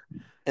out there.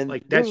 And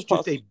like, that's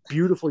just a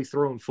beautifully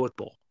thrown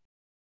football.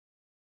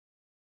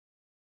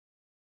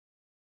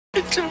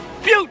 It's a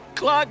beaut,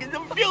 Clog. It's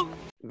a beaut.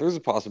 There's a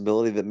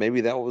possibility that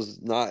maybe that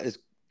was not as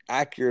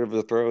accurate of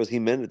a throw as he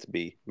meant it to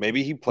be.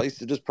 Maybe he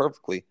placed it just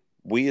perfectly.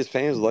 We as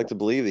fans would like to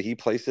believe that he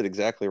placed it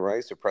exactly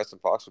right, so Preston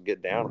Fox would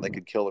get down and they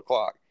could kill the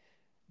clock.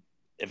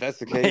 If that's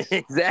the case,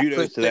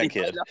 kudos to that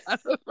kid.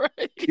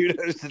 Right.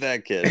 Kudos to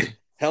that kid.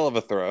 Hell of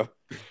a throw.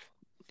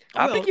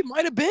 I think it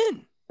might have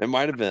been. It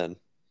might have been.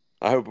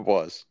 I hope it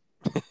was.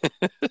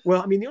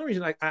 Well, I mean, the only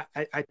reason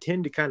I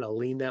tend to kind of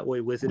lean that way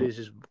with it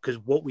is because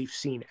what we've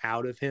seen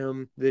out of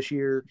him this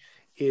year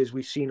is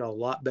we've seen a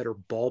lot better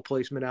ball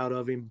placement out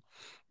of him.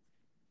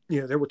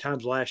 There were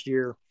times last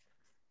year,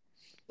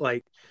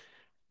 like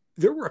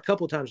there were a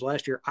couple of times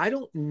last year, I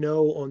don't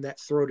know on that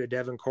throw to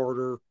Devin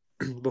Carter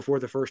before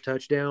the first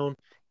touchdown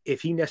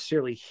if he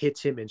necessarily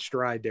hits him in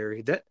stride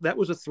there. That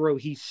was a throw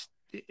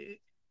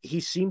he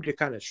seemed to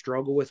kind of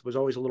struggle with, was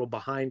always a little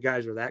behind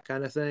guys or that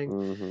kind of thing.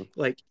 Mm-hmm.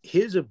 Like,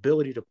 his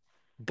ability to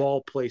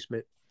ball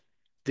placement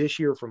this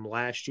year from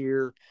last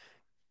year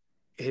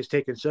has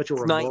taken such a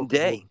remarkable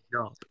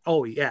jump.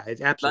 Oh yeah,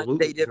 it's absolutely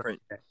night and day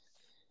different.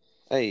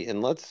 Hey,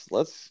 and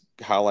let's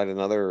highlight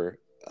another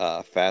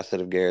facet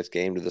of Garrett's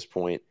game to this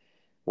point.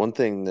 One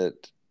thing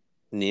that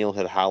Neil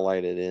had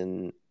highlighted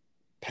in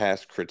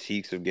past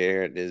critiques of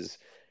Garrett is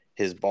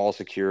his ball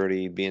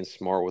security, being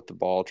smart with the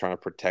ball, trying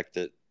to protect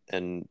it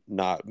and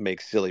not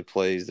make silly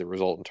plays that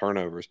result in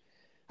turnovers.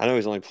 I know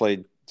he's only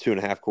played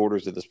 2.5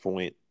 quarters at this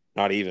point,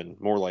 not even,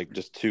 more like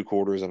just 2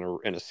 quarters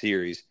in a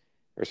series,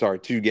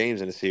 2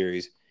 games in a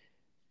series.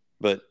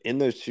 But in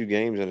those 2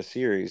 games in a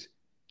series,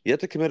 you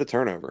have to commit a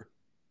turnover.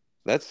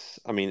 That's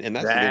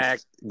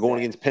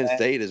against Penn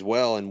State as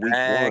well in week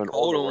 1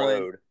 on the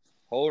road.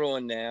 Hold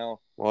on now.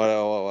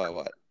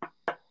 What?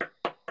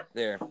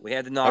 There, we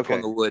had to knock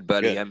on the wood,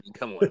 buddy. Good. I mean,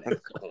 come on.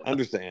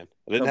 Understand.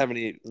 I didn't have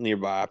any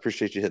nearby. I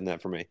appreciate you hitting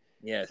that for me.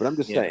 Yes. But I'm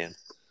just saying,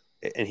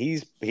 and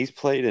he's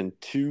played in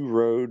 2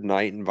 road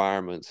night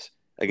environments.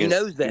 He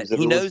knows that.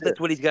 He knows that's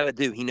what he's got to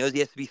do. He knows he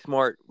has to be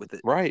smart with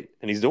it. Right,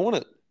 and he's doing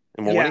it,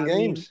 and we're winning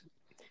games.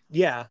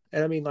 Yeah,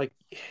 and I mean, like,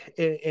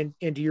 and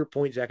to your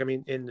point, Zach, I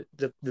mean, in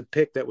the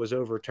pick that was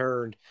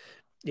overturned,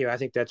 I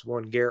think that's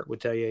one Garrett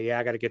would tell you, yeah,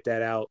 I got to get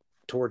that out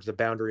towards the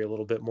boundary a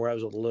little bit more. I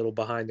was a little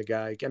behind the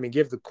guy. I mean,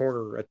 give the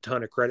corner a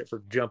ton of credit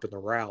for jumping the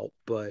route,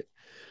 but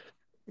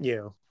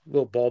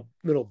little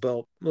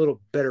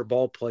better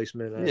ball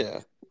placement. Yeah,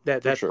 for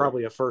That's sure.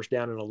 probably a first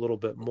down and a little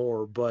bit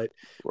more, but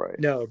Right.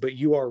 no, but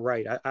you are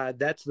right.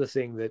 That's the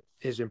thing that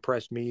has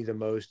impressed me the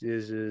most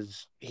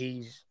is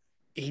he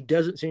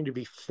doesn't seem to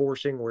be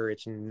forcing where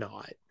it's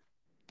not.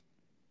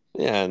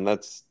 Yeah, and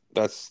that's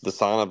the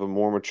sign of a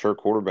more mature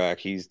quarterback.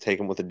 He's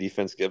taking what the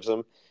defense gives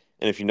him.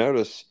 And if you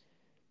notice,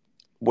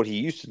 what he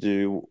used to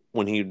do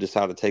when he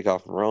decided to take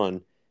off and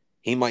run,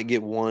 he might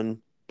get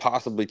one,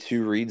 possibly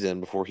two reads in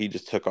before he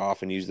just took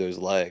off and used those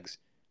legs.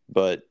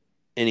 But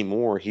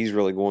anymore, he's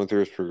really going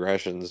through his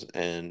progressions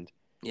and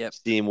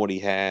seeing what he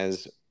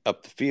has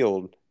up the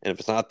field. And if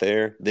it's not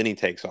there, then he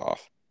takes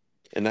off.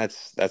 And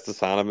that's the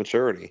sign of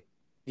maturity.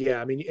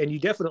 Yeah, I mean, and you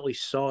definitely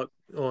saw it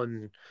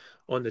on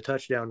the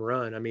touchdown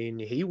run. I mean,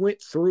 he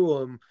went through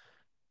them,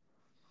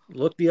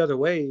 looked the other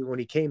way when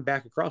he came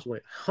back across,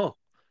 went, "Huh,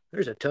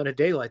 there's a ton of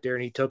daylight there,"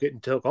 and he took it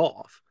and took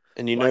off.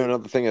 And Like,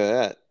 another thing of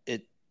that,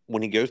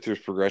 when he goes through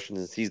his progressions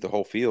and sees the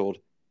whole field,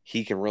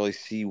 he can really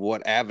see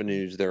what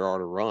avenues there are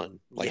to run.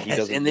 Like he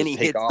doesn't and then just he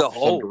take hits the off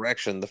some hole.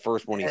 direction. The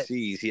first one he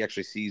sees, he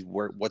actually sees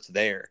what's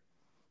there.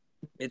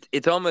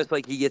 It's almost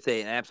like he gets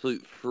an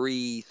absolute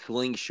free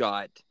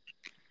slingshot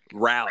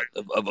route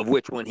of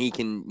which one he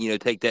can,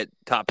 take that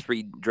top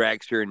speed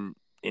dragster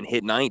and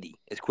hit 90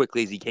 as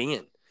quickly as he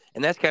can.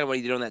 And that's kind of what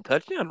he did on that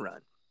touchdown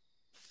run.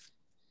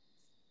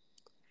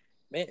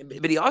 Man,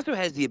 but he also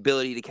has the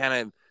ability to kind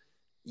of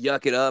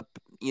yuck it up,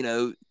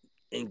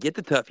 and get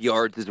the tough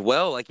yards as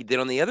well, like he did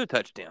on the other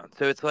touchdown.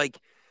 So it's like,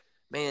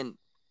 man,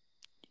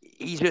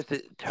 he's just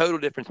a total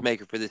difference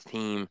maker for this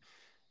team.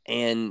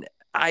 And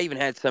I even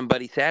had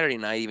somebody Saturday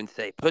night even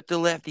say, put the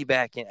lefty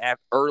back in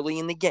early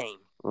in the game,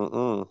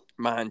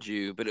 mind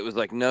you. But it was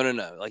like, no.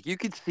 Like you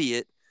could see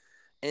it.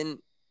 And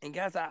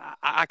guys,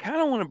 I kind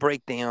of want to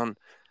break down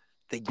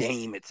the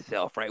game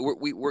itself, right?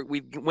 We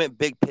went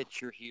big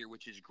picture here,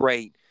 which is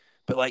great.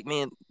 But like,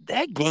 man,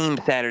 that game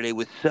Saturday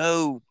was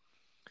so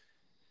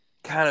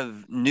kind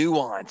of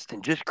nuanced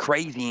and just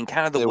crazy, and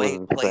kind of the way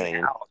it played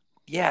out.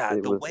 Yeah,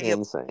 it was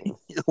insane.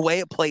 The way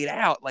it played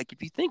out. Like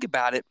if you think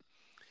about it,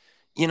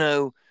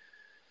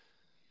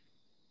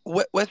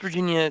 West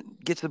Virginia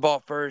gets the ball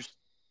first,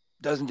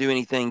 doesn't do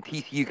anything.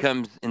 TCU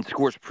comes and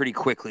scores pretty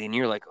quickly, and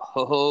you're like,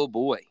 oh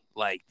boy,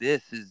 like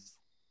this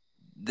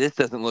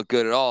doesn't look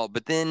good at all.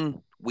 But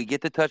then we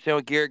get the touchdown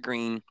with Garrett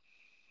Green.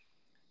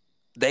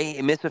 They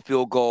miss a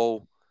field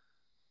goal.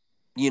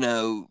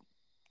 You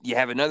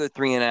have another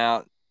 3 and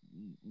out.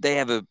 They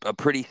have a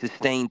pretty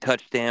sustained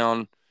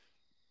touchdown.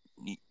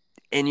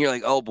 And you're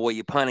like, oh boy,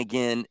 you punt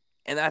again.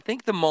 And I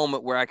think the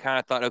moment where I kind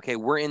of thought, okay,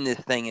 we're in this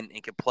thing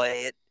and could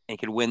play it and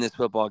could win this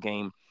football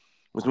game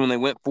was when they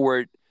went for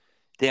it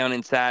down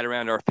inside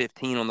around our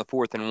 15 on the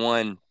 4th and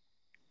 1,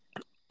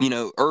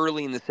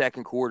 early in the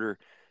second quarter,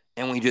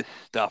 and we just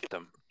stuffed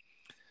them.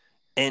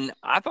 And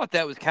I thought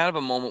that was kind of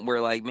a moment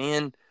where, like,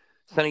 man,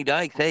 Sonny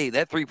Dykes, hey,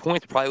 that 3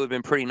 points probably would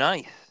have been pretty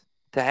nice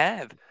to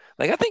have.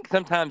 Like, I think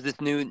sometimes this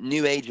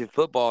new age of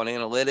football and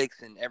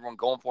analytics and everyone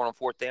going for it on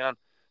 4th down,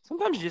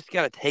 sometimes you just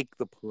got to take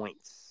the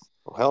points.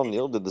 Well, hell,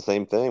 Neil did the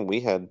same thing. We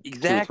had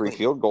 2 or 3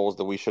 field goals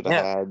that we should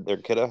have had, or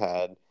could have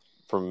had,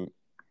 from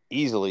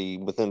easily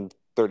within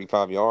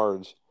 35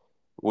 yards.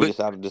 We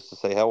decided just to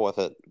say hell with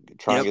it,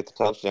 try and get the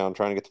touchdown,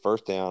 trying to get the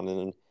first down.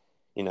 And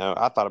then,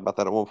 I thought about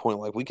that at one point.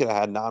 Like, we could have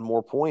had 9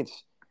 more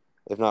points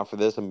if not for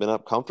this and been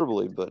up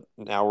comfortably. But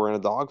now we're in a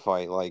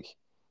dogfight. Like,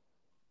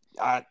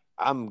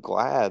 I'm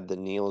glad that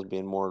Neil is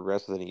being more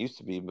aggressive than he used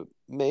to be, but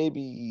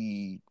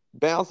maybe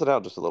balance it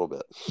out just a little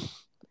bit.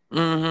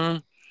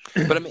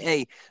 Mm-hmm. But I mean,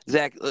 hey,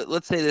 Zach,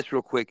 let's say this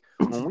real quick.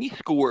 When we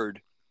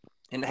scored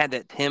and had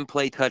that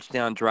 10-play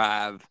touchdown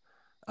drive,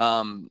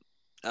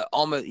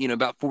 almost,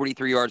 about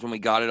 43 yards when we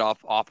got it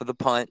off of the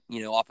punt,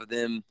 off of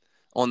them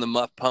on the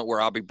muff punt where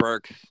Robbie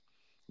Burks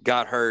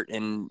got hurt,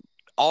 and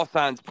all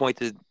signs point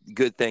to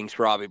good things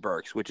for Robbie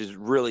Burks, which is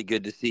really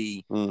good to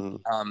see.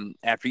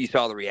 After you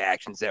saw the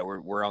reactions that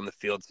were on the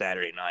field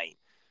Saturday night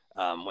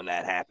when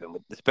that happened,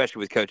 especially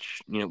with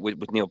Coach,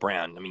 with Neil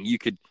Brown. I mean, you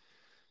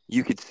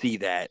could see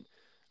that.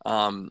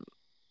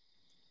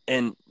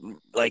 And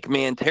like,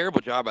 man, terrible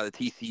job by the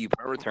TCU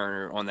punt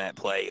returner on that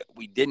play.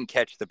 We didn't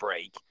catch the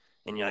break,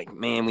 and you're like,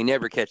 man, we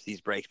never catch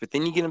these breaks. But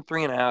then you get them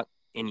 3 and out,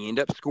 and you end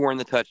up scoring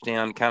the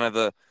touchdown. Kind of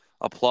a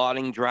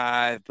applauding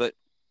drive, but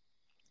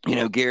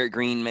Garrett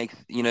Green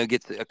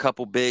gets a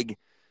couple big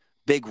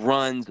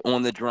runs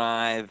on the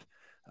drive,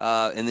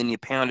 and then you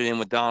pound it in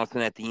with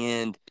Donaldson at the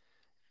end,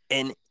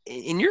 and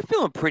you're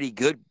feeling pretty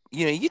good.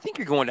 You think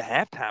you're going to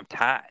halftime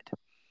tied,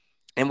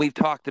 and we've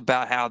talked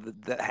about how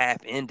the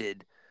half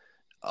ended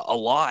a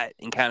lot,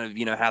 and kind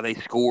of how they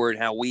scored,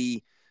 how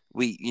we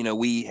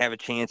have a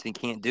chance and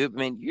can't do it. I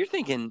mean, you're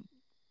thinking,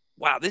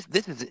 wow, this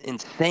is an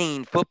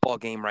insane football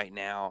game right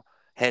now,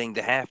 heading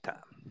to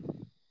halftime.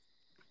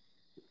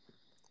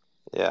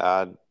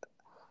 Yeah,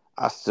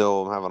 I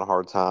still am having a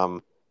hard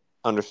time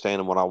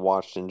understanding what I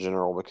watched in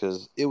general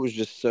because it was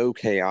just so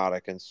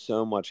chaotic and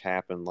so much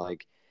happened.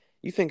 Like,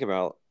 you think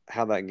about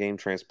how that game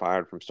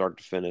transpired from start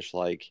to finish.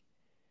 Like,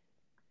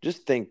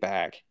 just think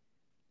back.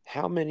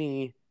 How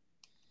many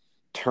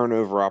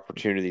turnover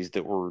opportunities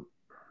that were,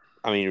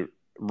 I mean,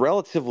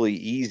 relatively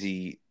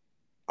easy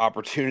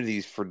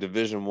opportunities for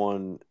Division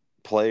One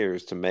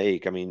players to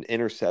make. I mean,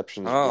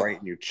 interceptions right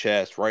in your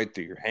chest, right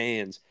through your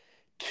hands.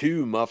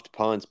 2 muffed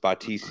punts by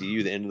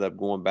TCU that ended up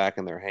going back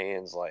in their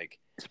hands. Like,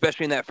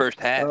 especially in that first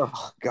half.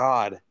 Oh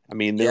God! I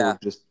mean,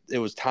 it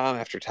was time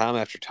after time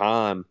after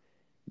time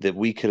that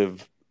we could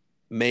have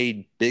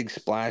made big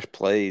splash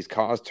plays,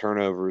 caused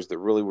turnovers that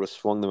really would have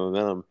swung the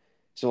momentum.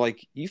 So,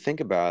 like, you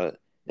think about it,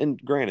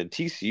 and granted,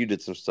 TCU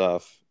did some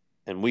stuff,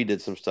 and we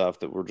did some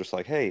stuff that were just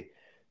like, hey,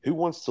 who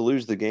wants to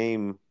lose the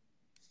game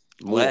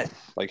more? Less.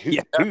 Like, who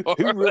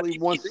really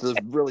wants to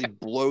really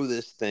blow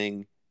this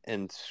thing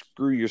and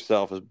screw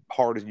yourself as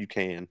hard as you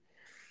can?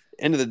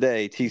 End of the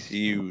day,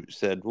 TCU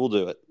said, "We'll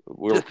do it.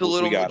 We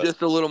got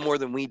just a little more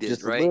than we did,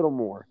 just right? a little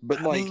more."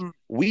 But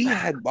we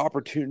had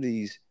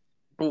opportunities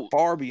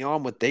far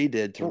beyond what they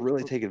did to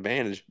really take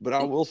advantage. But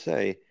I will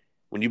say,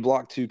 when you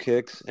block 2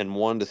 kicks and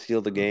 1 to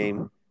seal the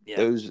game,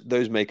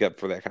 those make up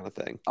for that kind of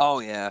thing. Oh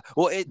yeah.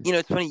 Well,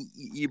 it's funny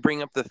you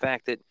bring up the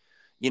fact that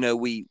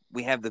we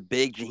have the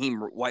big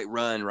Jaheim White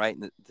run right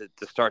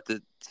to start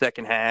the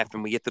second half,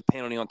 and we get the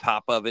penalty on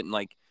top of it, and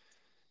like.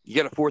 You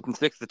got a 4th and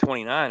 6 to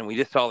 29, and we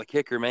just saw the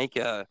kicker make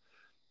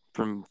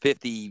from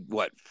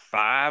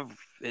 5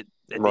 at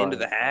the end of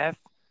the half.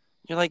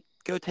 You're like,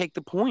 go take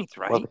the points,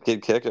 right? Let the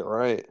kid kick it,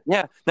 right?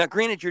 Yeah. Now,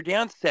 granted, you're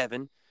down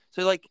 7,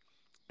 so like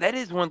that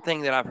is one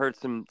thing that I've heard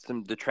some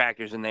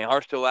detractors, and they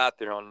are still out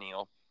there on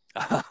Neil.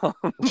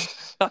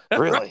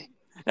 Really?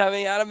 I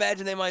mean, I'd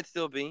imagine they might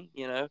still be.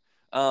 They're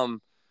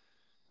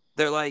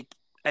like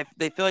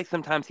they feel like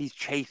sometimes he's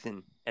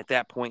chasing at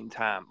that point in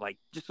time, like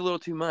just a little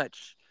too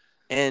much,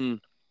 and.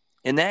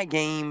 In that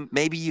game,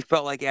 maybe you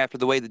felt like after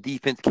the way the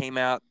defense came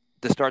out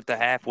to start the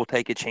half, we'll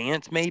take a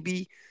chance,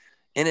 maybe.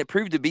 And it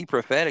proved to be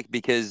prophetic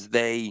because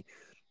they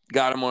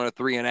got him on a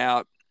 3 and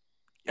out,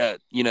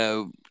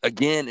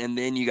 again. And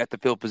then you got the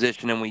field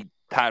position and we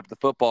tied up the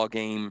football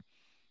game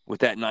with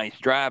that nice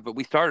drive. But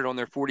we started on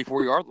their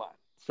 44-yard line.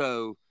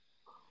 So,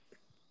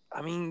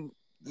 I mean,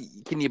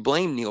 can you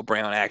blame Neil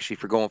Brown actually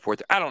for going for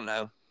it? I don't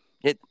know.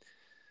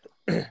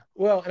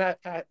 Well, and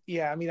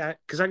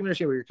because I can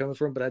understand where you're coming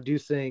from, but I do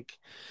think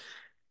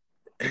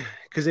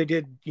because he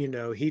did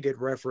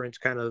reference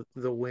kind of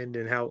the wind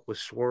and how it was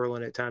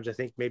swirling at times. I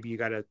think maybe you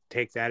got to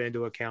take that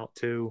into account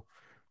too.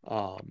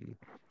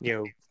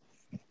 Do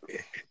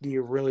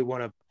you really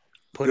want to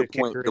put a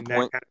kicker in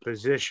that kind of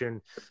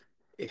position?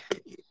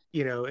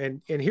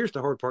 And here's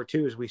the hard part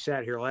too: is we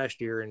sat here last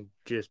year and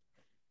just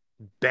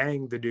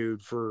banged the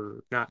dude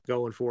for not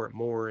going for it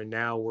more, and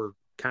now we're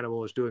kind of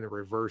almost doing the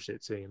reverse.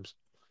 It seems.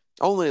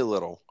 Only a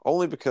little.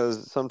 Only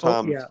because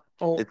sometimes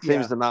it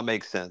seems to not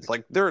make sense.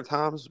 Like, there are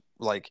times,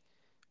 like,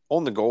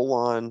 on the goal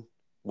line,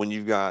 when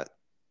you've got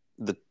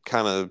the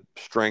kind of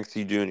strength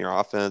you do in your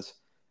offense,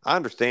 I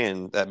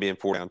understand that being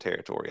 4 down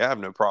territory. I have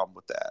no problem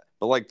with that.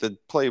 But, like, the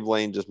play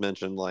Blain just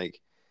mentioned, like,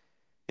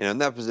 in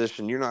that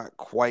position, you're not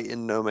quite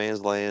in no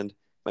man's land.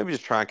 Maybe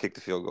just try and kick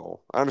the field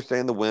goal. I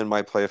understand the wind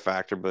might play a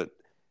factor, but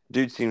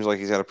dude seems like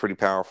he's got a pretty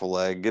powerful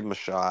leg. Give him a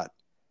shot.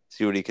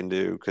 See what he can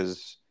do,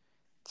 because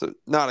it's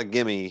not a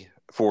gimme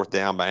 4th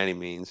down by any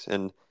means.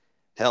 And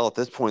hell, at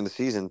this point in the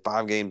season,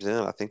 5 games in,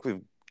 I think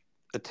we've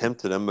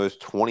attempted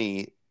almost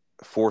 20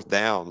 4th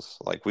downs.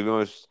 Like, we've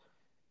almost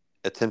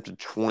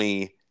attempted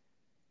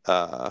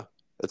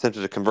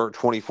attempted to convert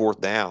 20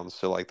 4th downs.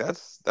 So, like,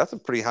 that's a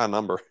pretty high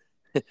number.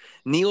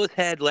 Neil has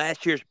had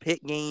last year's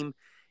Pitt game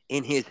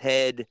in his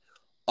head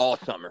all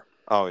summer.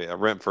 Oh yeah,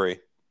 rent free.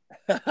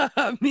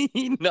 I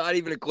mean, not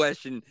even a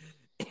question.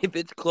 If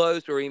it's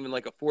close or even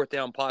like a 4th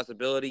down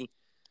possibility,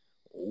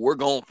 we're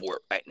going for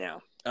it right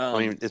now. I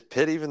mean, is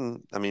Pitt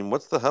even? I mean,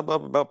 what's the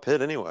hubbub about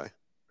Pitt anyway?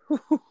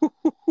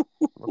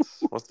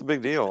 What's the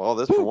big deal? All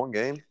this for one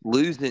game?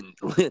 Losing.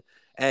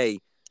 Hey,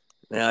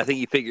 now I think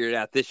you figured it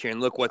out this year, and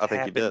look what's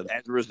happened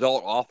as a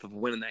result off of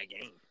winning that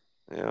game.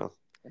 Yeah.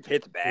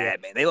 Pitt's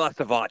bad, man. They lost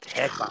to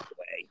Vautech, by the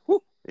way.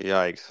 Woo.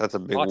 Yikes, that's a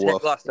big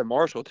Vautech lost to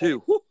Marshall,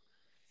 too. Woo.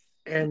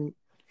 And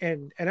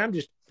I'm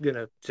just going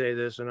to say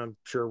this, and I'm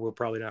sure we're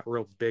probably not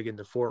real big in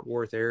the Fort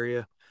Worth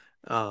area.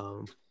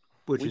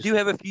 We do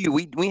have a few.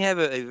 We have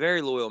a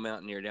very loyal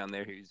Mountaineer down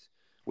there who's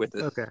with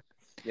us. Okay.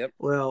 Yep.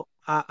 Well,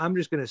 I'm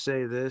just going to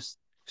say this.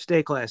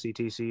 Stay classy,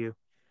 TCU.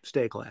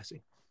 Stay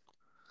classy.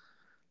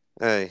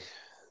 Hey,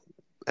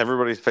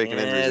 everybody's faking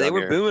injuries. They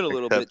were booing a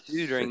little bit,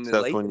 too, during the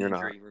Lathan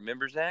injury.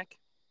 Remember, Zach?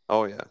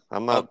 Oh, yeah.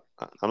 I'm not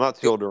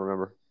too old to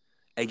remember.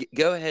 Hey,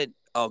 go ahead.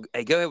 Go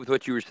ahead with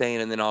what you were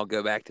saying, and then I'll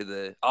go back to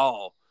the –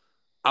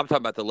 I'm talking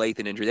about the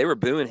Lathan injury. They were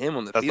booing him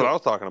on the field. That's what I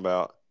was talking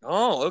about.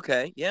 Oh,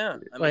 okay. Yeah.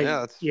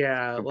 It's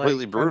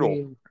completely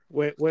brutal.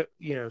 What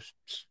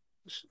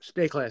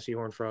stay classy,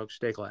 Horned Frogs.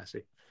 Stay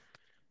classy.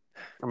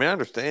 I mean, I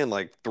understand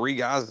like 3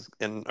 guys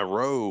in a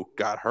row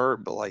got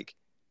hurt, but like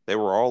they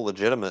were all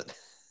legitimate.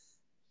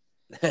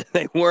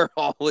 They were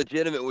all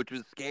legitimate, which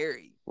was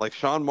scary. Like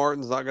Sean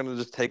Martin's not going to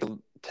just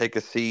take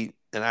a seat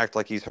and act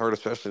like he's hurt,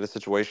 especially in a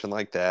situation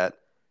like that.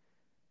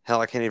 Hell,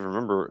 I can't even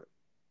remember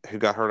who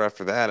got hurt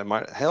after that.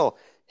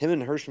 Him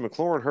and Hershey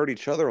McLaurin hurt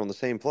each other on the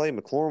same play.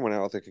 McLaurin went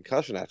out with a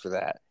concussion after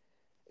that.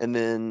 And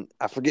then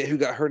I forget who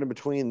got hurt in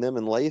between them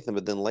and Latham,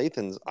 but then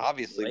Latham's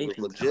obviously was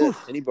legit. Whew,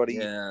 Anybody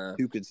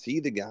who could see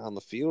the guy on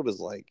the field is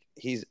like,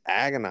 he's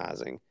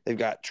agonizing. They've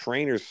got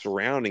trainers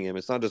surrounding him.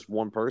 It's not just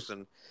one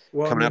person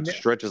coming out to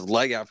stretch his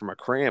leg out from a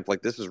cramp.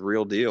 Like, this is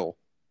real deal.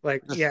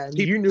 Like, just yeah,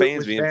 keep you knew fans it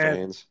was being bad.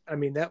 fans. I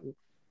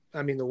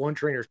mean, the one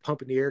trainer's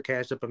pumping the air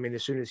cast up. I mean,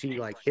 as soon as he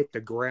like hit the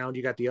ground,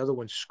 you got the other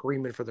one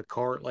screaming for the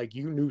cart. Like,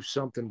 you knew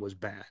something was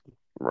bad.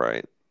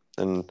 Right.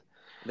 And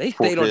they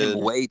stayed on him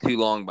way too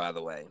long, by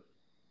the way.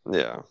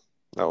 Yeah,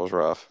 that was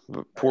rough.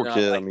 But poor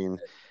kid. I mean,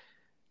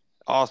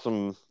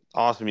 awesome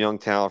young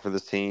talent for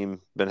this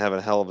team. Been having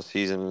a hell of a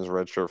season in his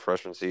redshirt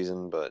freshman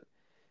season, but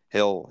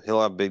he'll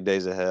have big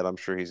days ahead. I'm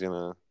sure he's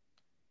gonna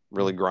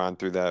really grind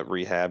through that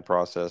rehab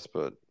process,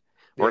 but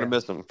we're gonna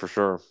miss him for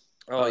sure.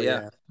 Oh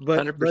yeah,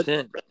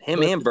 100%.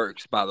 Him and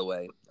Burks, by the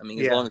way. I mean,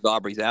 as long as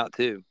Aubrey's out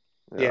too.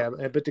 Yeah,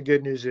 but the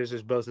good news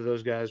is both of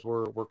those guys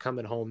were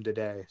coming home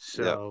today.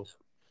 So,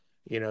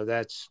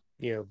 that's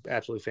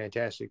absolutely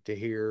fantastic to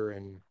hear,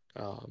 and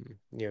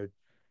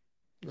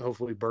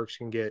hopefully Burks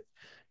can get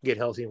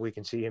healthy and we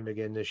can see him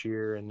again this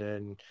year. And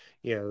then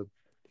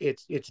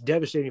it's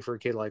devastating for a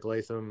kid like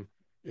Latham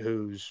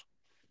who's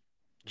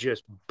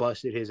just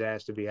busted his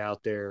ass to be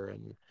out there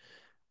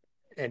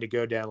and to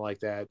go down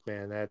like that,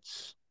 man.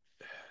 That's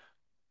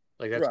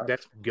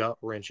gut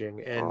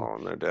wrenching.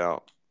 And no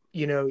doubt.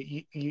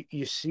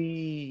 You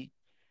see,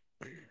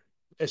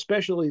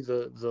 especially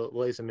the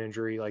Latham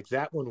injury, like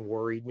that one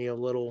worried me a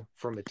little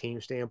from a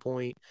team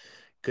standpoint,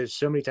 because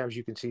so many times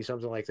you can see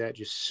something like that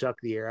just suck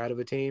the air out of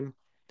a team,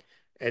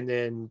 and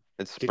then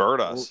it spurred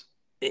us.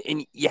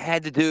 And you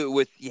had to do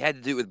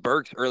it with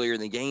Burks earlier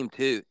in the game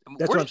too.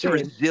 That's We're what I'm saying. A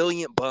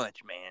resilient bunch,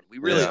 man. We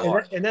really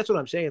are. And that's what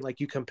I'm saying. Like,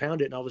 you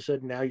compound it, and all of a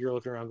sudden now you're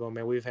looking around going,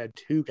 man, we've had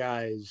 2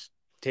 guys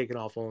taken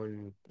off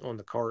on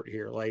the cart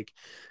here. Like,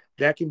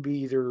 that can be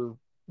either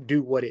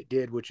do what it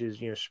did, which is,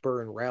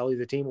 spur and rally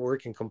the team, or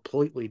it can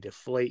completely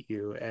deflate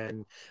you.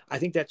 And I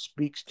think that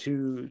speaks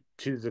to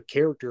the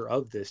character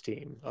of this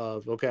team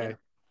of, okay,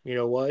 you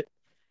know what?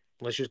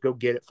 Let's just go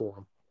get it for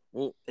them.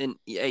 Well, and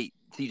hey,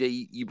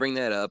 CJ, you bring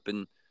that up, and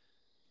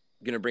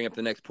I'm going to bring up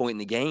the next point in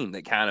the game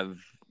that kind of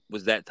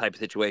was that type of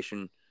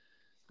situation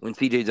when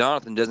CJ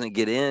Jonathan doesn't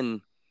get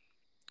in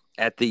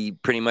at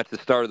pretty much the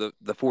start of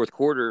the fourth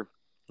quarter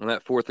on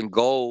that 4th and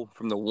goal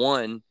from the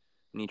 1,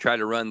 and you try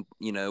to run,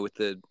 with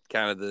the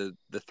kind of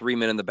the 3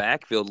 men in the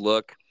backfield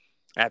look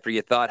after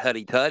you thought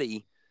Huddy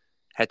Tuddy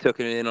had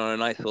taken it in on a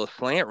nice little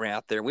slant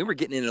route there. We were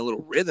getting in a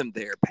little rhythm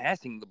there,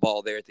 passing the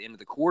ball there at the end of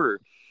the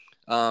quarter.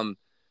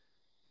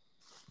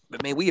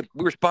 But, man, we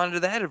responded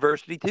to that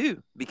adversity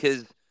too,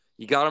 because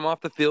you got them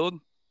off the field,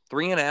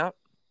 3 and out,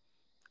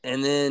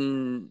 and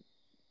then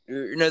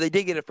they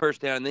did get a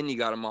first down, and then you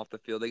got them off the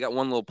field. They got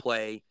one little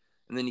play,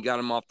 and then you got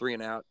them off 3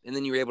 and out, and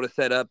then you were able to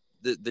set up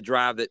the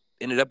drive that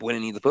ended up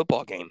winning you the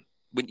football game.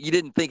 But you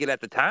didn't think it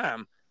at the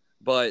time,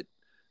 but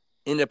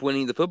ended up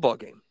winning the football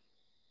game.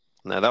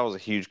 No, that was a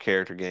huge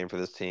character game for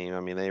this team.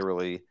 I mean, they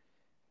really,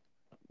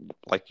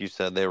 like you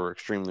said, they were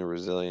extremely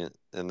resilient,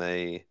 and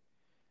they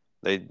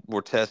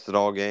were tested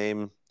all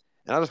game.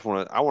 And I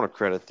want to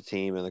credit the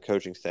team and the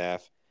coaching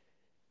staff.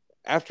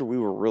 After we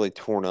were really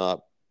torn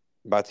up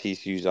by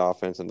TCU's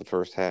offense in the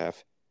first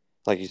half,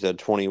 like you said,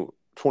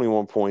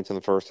 21 points in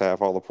the first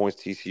half. All the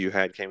points TCU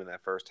had came in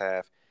that first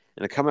half.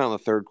 And to come out in the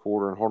third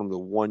quarter and hold them to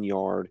 1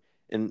 yard.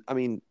 And, I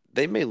mean,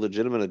 they made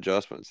legitimate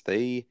adjustments.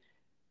 They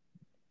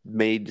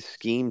made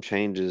scheme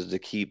changes to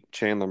keep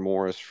Chandler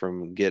Morris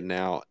from getting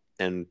out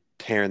and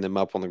tearing them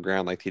up on the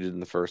ground like he did in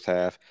the first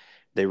half.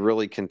 They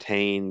really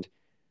contained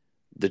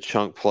the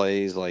chunk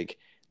plays, like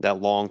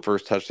that long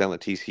first touchdown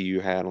that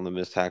TCU had on the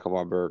missed tackle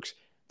by Burks,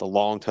 the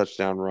long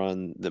touchdown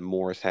run that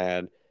Morris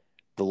had,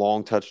 the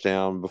long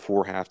touchdown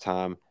before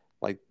halftime.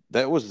 Like,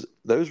 those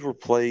were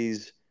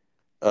plays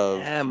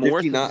of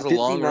 59,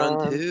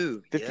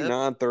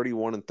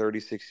 31, and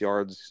 36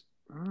 yards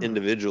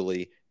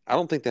individually. I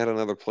don't think they had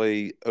another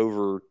play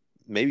over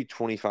maybe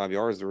 25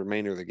 yards the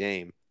remainder of the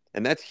game.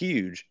 And that's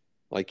huge.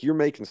 Like, you're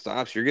making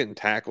stops, you're getting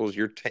tackles,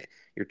 you're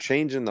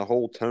changing the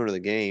whole tone of the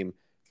game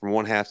from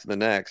one half to the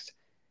next.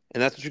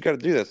 And that's what you got to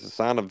do. That's a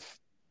sign of,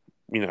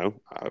 I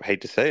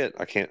hate to say it.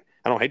 I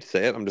don't hate to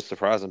say it. I'm just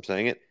surprised I'm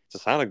saying it. It's a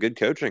sign of good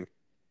coaching.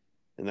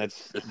 And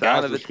that's the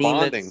sign of a team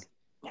that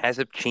has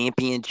a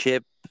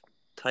championship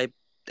type.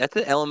 That's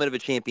an element of a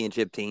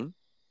championship team.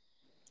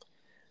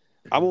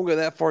 I won't go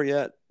that far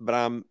yet, but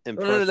I'm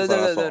impressed with what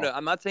I saw. No.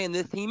 I'm not saying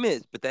this team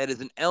is, but that is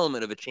an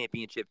element of a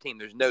championship team.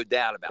 There's no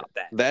doubt about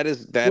that. That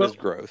is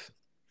growth.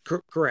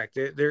 Correct.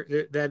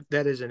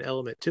 That is an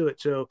element to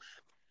it. So,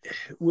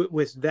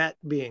 with that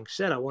being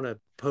said, I want to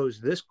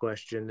pose this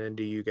question then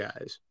to you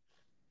guys.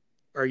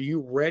 are you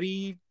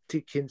ready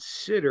to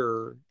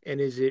consider,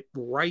 and is it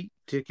right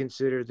to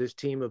consider this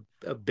team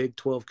a Big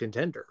 12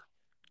 contender?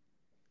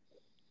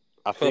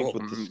 I think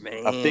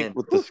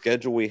with the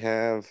schedule we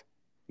have,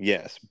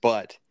 yes,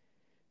 but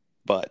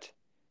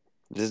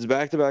this is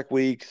back-to-back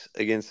weeks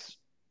against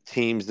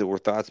teams that were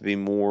thought to be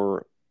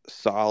more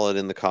solid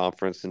in the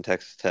conference than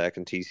Texas Tech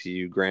and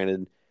TCU.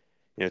 Granted,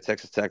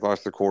 Texas Tech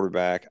lost their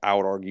quarterback. I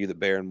would argue that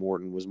Baron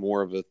Morton was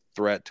more of a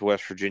threat to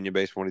West Virginia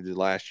based on what he did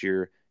last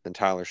year than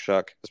Tyler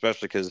Shuck,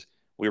 especially because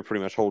we were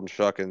pretty much holding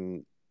Shuck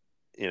in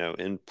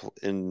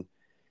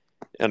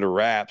under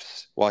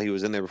wraps while he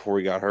was in there before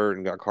he got hurt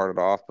and got carted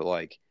off.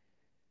 But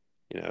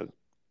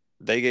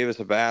they gave us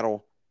a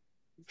battle,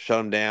 shut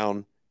them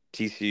down.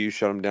 TCU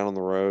shut them down on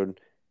the road.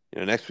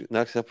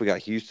 Next up we got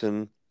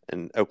Houston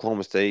and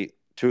Oklahoma State,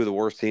 two of the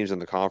worst teams in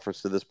the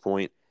conference to this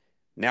point.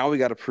 Now we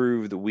got to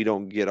prove that we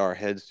don't get our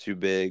heads too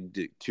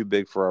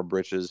big for our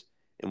britches,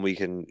 and we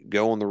can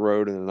go on the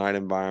road in a night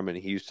environment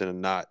in Houston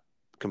and not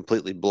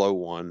completely blow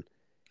one,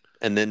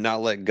 and then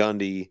not let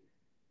Gundy,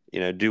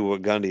 do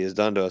what Gundy has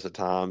done to us at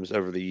times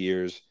over the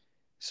years.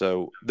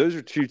 So those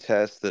are two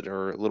tests that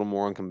are a little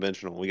more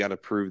unconventional. We got to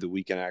prove that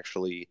we can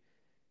actually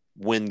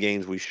win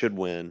games we should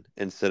win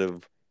instead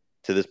of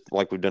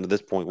like we've done to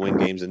this point, win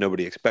games that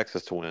nobody expects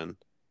us to win.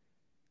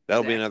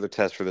 That'll be another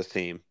test for this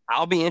team.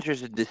 I'll be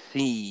interested to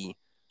see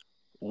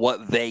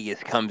what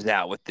Vegas comes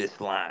out with this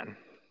line.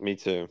 Me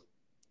too.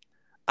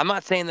 I'm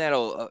not saying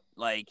that'll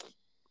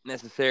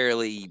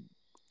necessarily,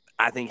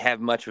 I think, have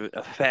much of an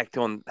effect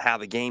on how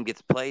the game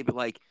gets played,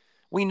 but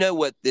we know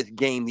what this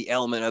game, the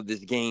element of this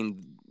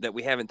game that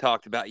we haven't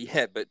talked about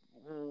yet, but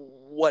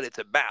what it's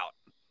about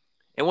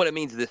and what it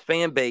means to this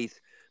fan base.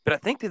 But I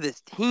think to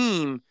this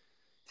team,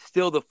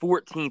 still the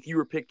 14th, you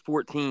were picked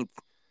 14th,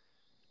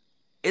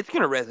 it's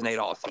going to resonate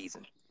all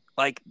season.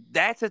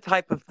 That's a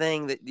type of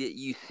thing that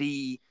you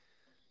see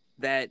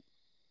that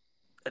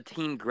a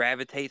team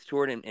gravitates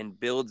toward and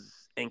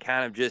builds, and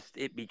kind of just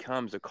it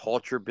becomes a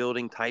culture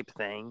building type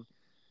thing.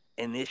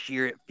 And this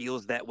year it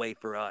feels that way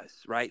for us,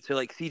 right? So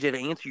CJ, to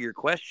answer your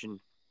question,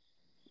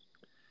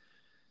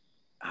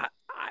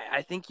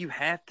 I think you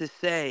have to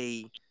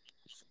say,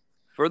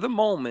 for the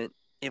moment,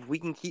 if we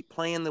can keep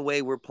playing the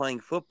way we're playing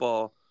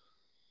football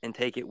and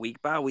take it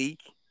week by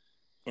week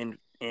and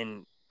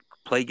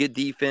play good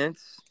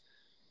defense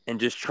and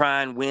just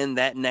try and win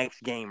that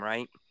next game,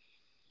 right?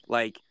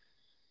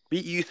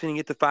 Beat Houston and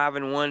get to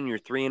 5-1, and you're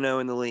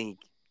 3-0 in the league.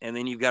 And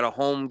then you've got a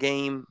home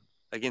game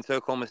against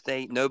Oklahoma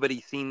State.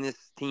 Nobody's seen this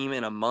team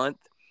in a month,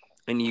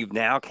 and you've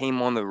now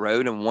came on the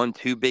road and won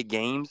 2 big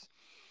games.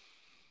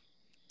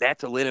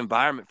 That's a lit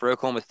environment for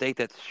Oklahoma State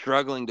that's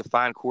struggling to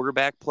find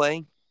quarterback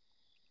play.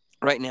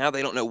 Right now,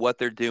 they don't know what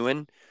they're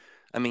doing.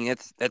 I mean,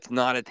 that's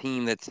not a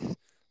team that's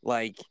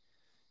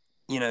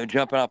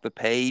jumping off the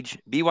page.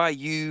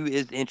 BYU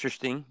is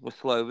interesting with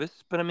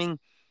Slovis, but I mean,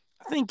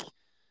 I think,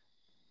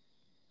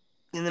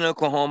 and then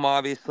Oklahoma,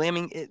 obviously. I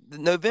mean,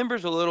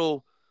 November's a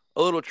little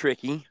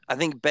tricky. I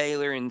think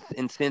Baylor and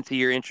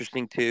Cincy are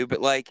interesting too,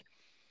 but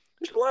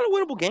there's a lot of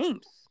winnable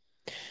games.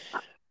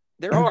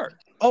 There are.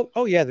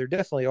 Oh yeah, there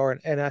definitely are,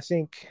 and I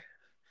think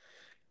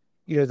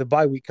the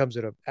bye week comes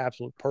at an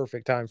absolute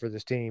perfect time for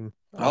this team.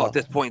 At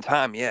this point in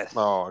time, yes.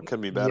 Oh, it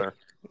couldn't be better.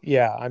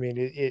 Yeah, I mean,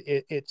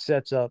 it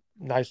sets up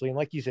nicely, and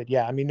like you said,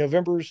 yeah, I mean,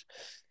 November's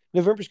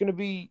going to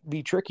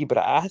be tricky, but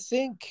I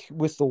think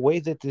with the way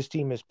that this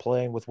team is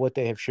playing, with what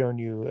they have shown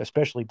you,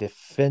 especially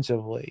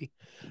defensively,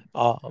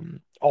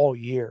 all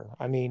year.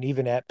 I mean,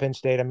 even at Penn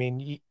State, I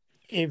mean,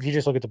 if you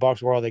just look at the box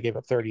score, they gave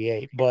up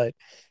 38, but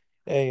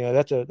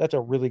that's a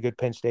really good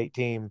Penn State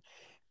team.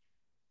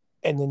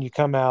 And then you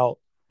come out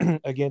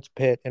against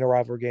Pitt in a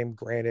rivalry game,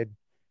 granted,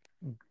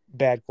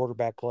 bad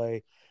quarterback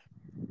play,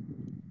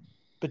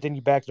 but then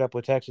you back it up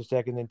with Texas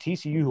Tech, and then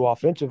TCU, who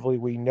offensively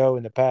we know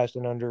in the past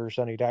and under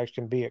Sonny Dykes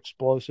can be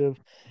explosive.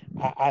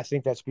 I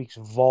think that speaks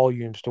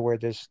volumes to where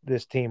this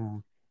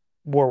team,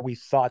 where we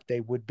thought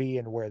they would be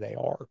and where they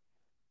are.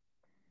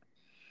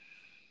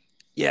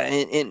 Yeah,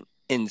 and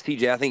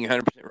CJ, I think you're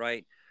 100%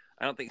 right.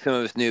 I don't think some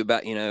of us knew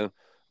about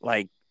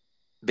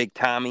Big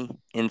Tommy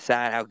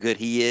inside, how good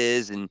he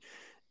is, and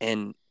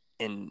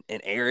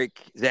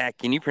Eric, Zach,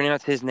 can you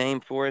pronounce his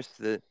name for us?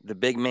 The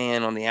big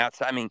man on the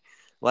outside. I mean,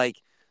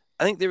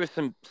 I think there was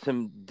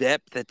some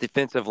depth at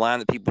defensive line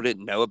that people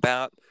didn't know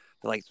about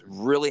that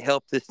really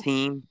helped this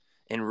team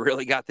and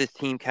really got this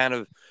team kind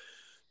of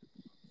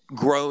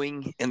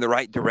growing in the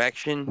right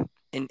direction.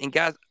 And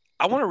guys,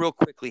 I want to real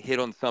quickly hit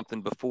on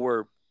something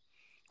before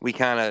we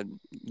kind of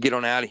get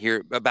on out of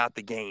here about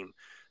the game.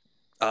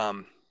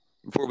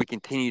 Before we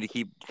continue to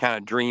keep kind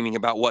of dreaming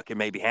about what could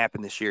maybe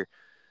happen this year.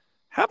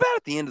 How about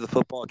at the end of the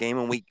football game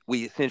when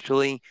we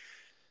essentially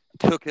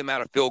took them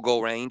out of field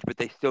goal range, but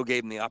they still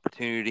gave them the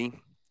opportunity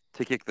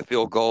to kick the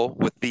field goal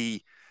with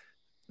the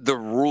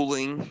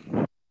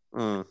ruling.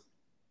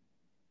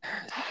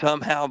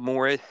 Somehow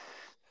Morris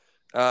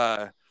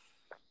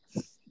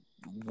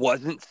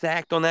wasn't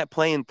sacked on that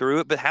play and threw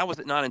it, but how was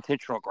it not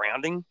intentional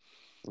grounding?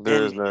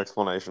 There is no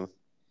explanation.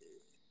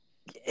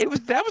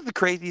 that was the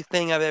craziest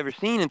thing I've ever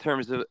seen in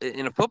terms of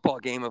in a football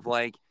game of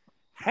like,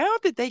 how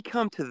did they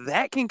come to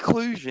that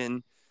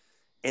conclusion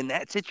in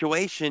that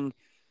situation?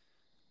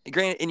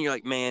 Granted, and you're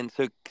like, man,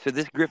 so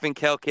this Griffin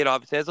Kell kid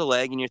obviously has a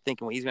leg, and you're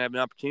thinking, well, he's gonna have an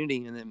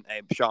opportunity, and then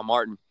Sean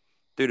Martin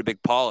threw the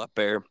big paw up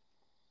there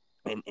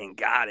and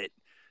got it.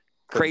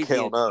 Crazy.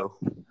 Kell, no.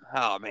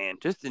 Oh man,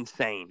 just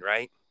insane,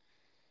 right?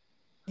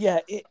 Yeah,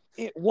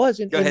 it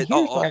wasn't. Go and ahead.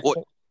 Here's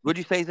what'd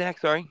you say, Zach?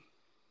 Sorry.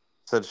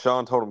 Said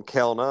Sean told him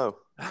Kell, no.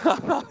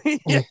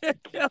 Yeah,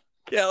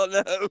 Kell,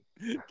 no.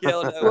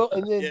 Kell, no. Well,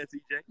 and then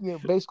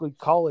CJ. basically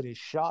call it his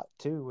shot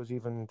too was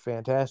even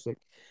fantastic.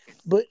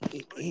 But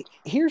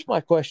here's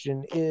my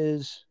question: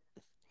 is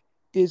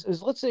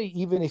let's say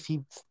even if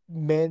he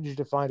managed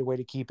to find a way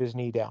to keep his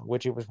knee down,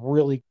 which it was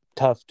really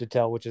tough to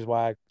tell, which is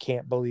why I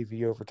can't believe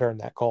he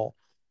overturned that call.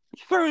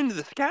 He threw into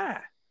the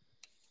sky.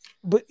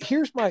 But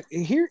here's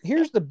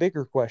the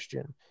bigger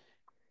question.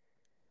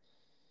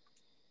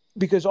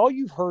 Because all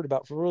you've heard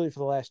about for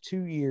the last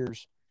 2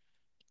 years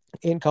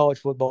in college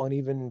football and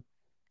even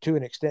to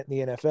an extent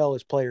in the NFL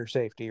is player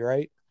safety,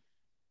 right?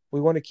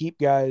 We want to keep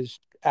guys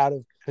out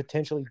of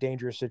potentially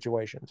dangerous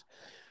situations.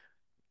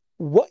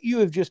 What you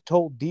have just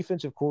told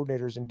defensive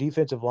coordinators and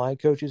defensive line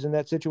coaches in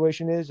that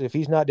situation is if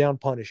he's not down,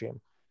 punish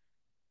him.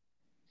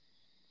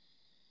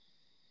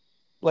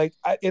 Like,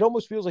 it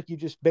almost feels like you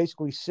just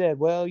basically said,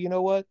 well, you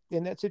know what?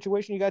 In that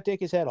situation, you got to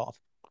take his head off.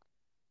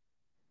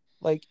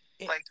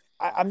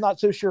 I'm not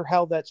so sure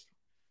how that's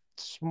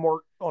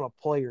smart on a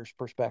player's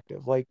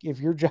perspective. Like, if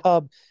your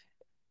job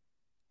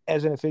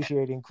as an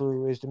officiating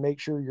crew is to make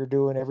sure you're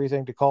doing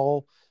everything to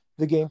call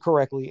the game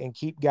correctly and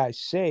keep guys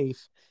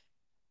safe,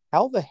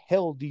 how the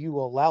hell do you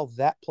allow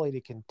that play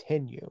to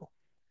continue?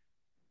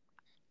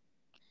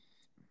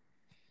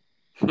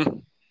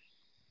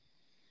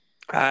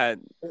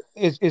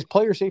 Is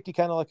player safety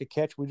kind of like a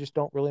catch? We just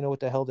don't really know what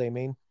the hell they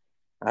mean.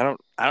 I don't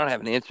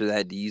have an answer to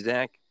that. Do you,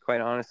 Zach? Quite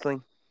honestly,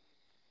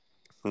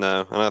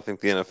 no. And I think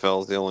the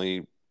NFL is the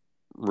only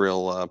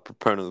real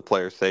proponent of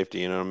player safety.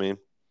 You know what I mean?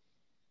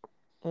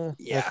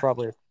 That's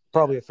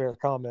probably a fair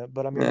comment,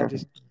 but I mean,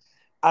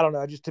 I don't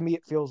know. Just to me,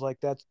 it feels like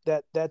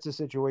that's a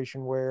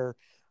situation where,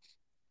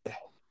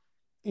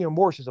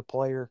 Morris is a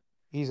player.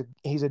 He's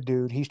a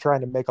dude. He's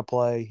trying to make a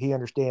play. He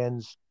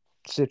understands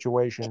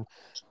situation,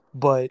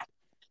 but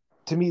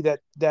to me, that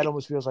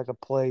almost feels like a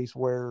place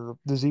where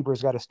the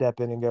Zebra's got to step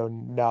in and go,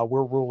 no,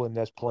 we're ruling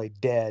this play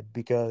dead,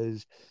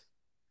 because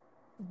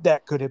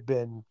that could have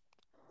been,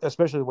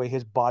 especially the way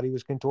his body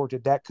was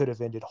contorted, that could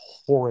have ended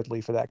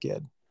horridly for that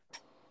kid.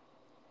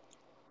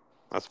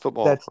 That's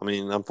football. I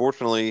mean,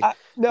 unfortunately, that's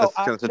the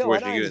kind of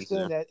situation I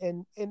understand that,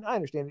 and I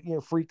understand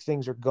that, freak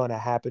things are going to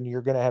happen.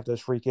 You're going to have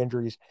those freak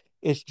injuries.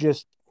 It's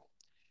just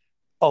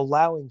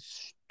allowing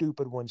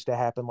stupid ones to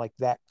happen like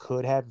that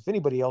could have. If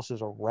anybody else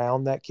is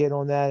around that kid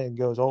on that and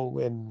goes, oh,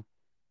 and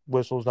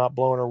whistle's not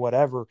blowing or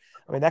whatever,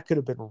 I mean, that could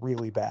have been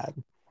really bad.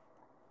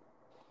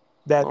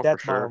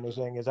 That's my only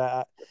thing is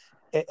at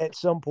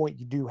some point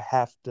you do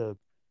have to.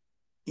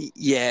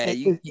 Yeah,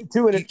 you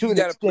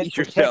got to police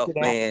yourself,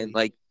 man. Athlete.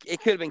 Like,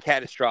 it could have been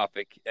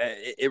catastrophic.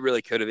 It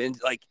really could have been.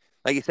 Like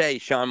you say,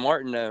 Sean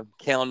Martin,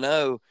 Kell,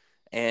 no,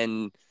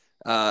 and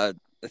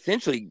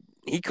essentially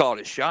he called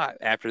his shot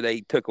after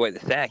they took away the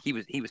sack. He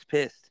was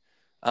pissed.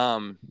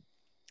 I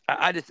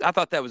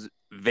thought that was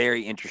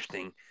very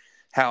interesting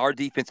how our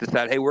defense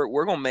decided, hey,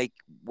 we're gonna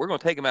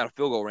take him out of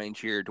field goal range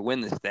here to win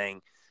this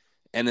thing,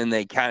 and then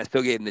they kind of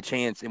still gave him the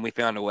chance, and we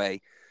found a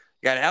way.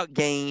 Got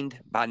outgained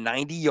by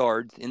 90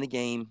 yards in the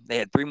game. They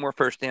had 3 more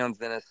first downs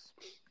than us.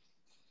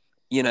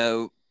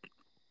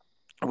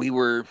 We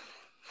were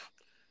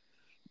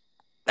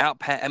out.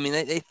 I mean,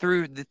 they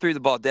threw the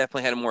ball.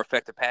 Definitely had a more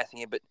effective passing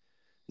game. But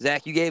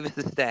Zach, you gave us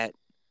the stat.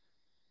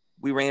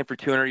 We ran for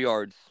 200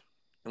 yards.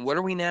 And what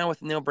are we now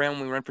with Neil Brown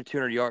when we run for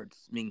 200 yards?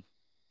 I mean,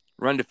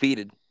 we're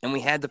undefeated. And we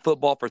had the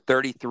football for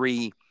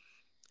 33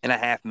 and a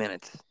half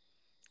minutes.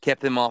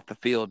 Kept them off the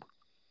field.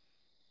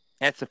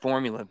 That's the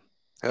formula.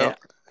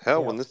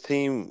 Hell, when this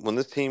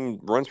team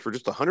runs for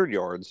just 100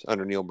 yards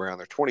under Neil Brown,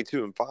 they're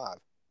 22-5.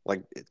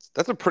 Like,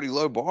 that's a pretty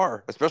low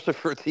bar, especially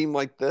for a team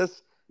like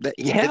this.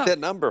 Hit that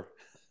number.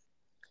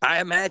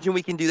 I imagine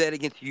we can do that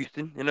against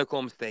Houston and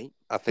Oklahoma State.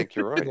 I think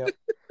you're right.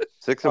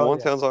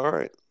 6-1 sounds all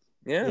right.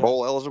 Yeah.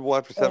 Bowl eligible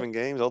after 7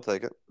 games. I'll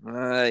take it.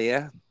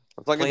 Yeah.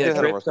 Let's not get too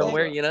ahead of ourselves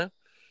somewhere,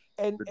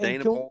 The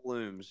Dana Bowl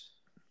looms.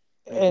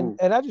 And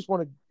I just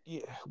want to,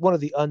 one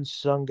of the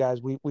unsung guys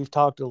we've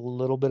talked a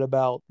little bit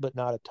about, but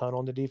not a ton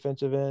on the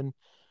defensive end.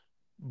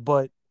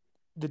 But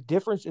the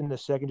difference in the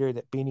secondary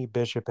that Beanie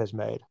Bishop has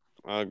made.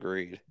 I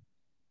agreed.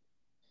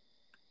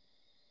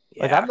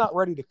 Like, I'm not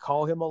ready to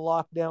call him a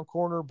lockdown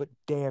corner, but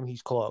damn,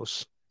 he's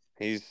close.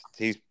 He's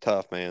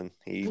tough, man.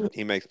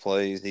 He makes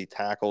plays. He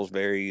tackles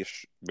very,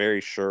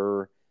 very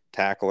sure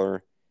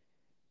tackler.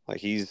 Like,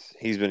 he's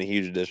been a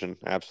huge addition,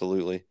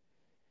 absolutely.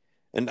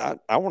 And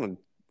I want to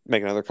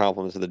make another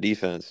compliment to the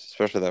defense,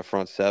 especially that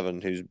front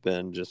 7, who's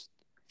been just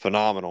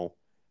phenomenal.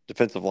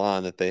 Defensive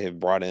line that they have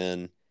brought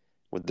in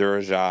with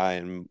Durajai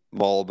and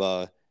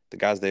Mulba the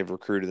guys they've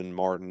recruited in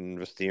Martin,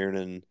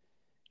 Vestiernan,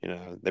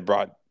 they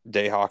brought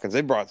Day Hawkins.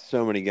 They brought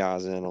so many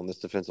guys in on this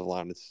defensive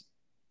line. It's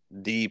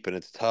deep and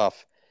it's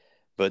tough,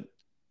 but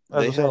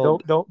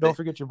don't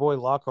forget your boy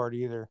Lockhart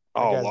either.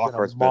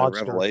 Lockhart's been a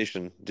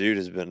revelation. Dude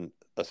has been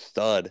a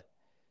stud.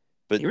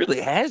 But he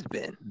really has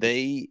been.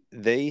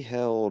 They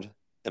held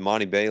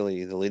Imani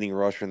Bailey, the leading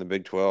rusher in the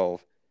Big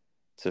 12,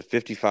 to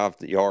 55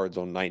 yards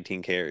on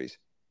 19 carries.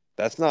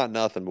 That's not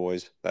nothing,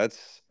 boys.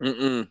 That's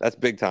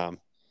big time.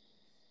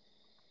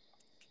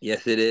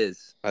 Yes, it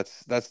is.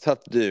 That's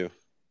tough to do.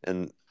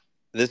 And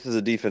this is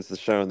a defense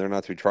that's shown they're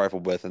not to be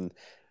trifled with. And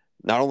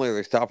not only are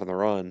they stopping the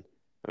run,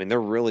 I mean, they're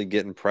really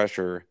getting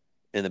pressure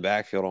in the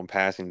backfield on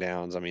passing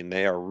downs. I mean,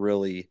 they are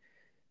really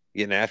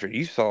getting after it.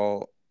 You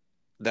saw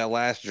that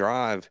last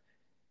drive.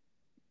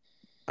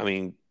 I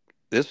mean,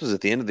 this was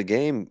at the end of the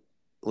game.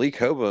 Lee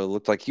Koba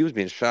looked like he was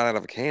being shot out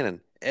of a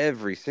cannon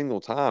every single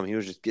time. He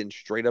was just getting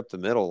straight up the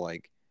middle.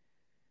 Like,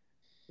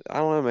 I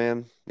don't know,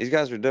 man. These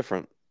guys are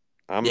different.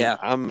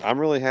 I'm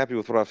really happy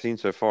with what I've seen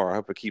so far. I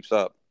hope it keeps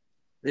up.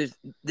 There's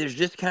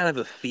just kind of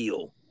a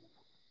feel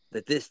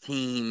that this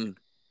team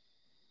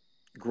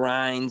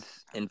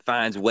grinds and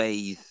finds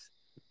ways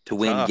to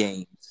win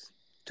games.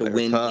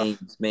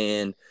 Games,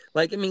 man.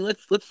 Like, I mean,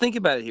 let's think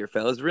about it here,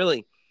 fellas.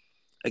 Really,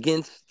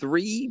 against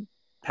 3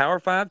 Power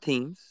 5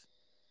 teams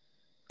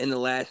in the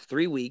last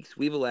 3 weeks,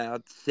 we've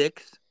allowed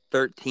 6,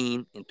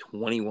 13, and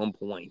 21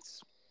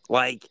 points.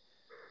 Like,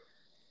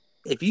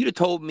 if you'd have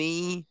told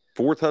me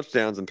 4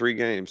 touchdowns in 3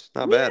 games,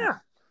 not bad.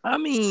 I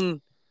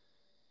mean,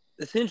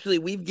 essentially,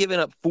 we've given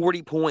up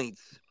 40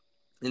 points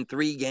in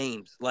 3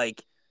 games.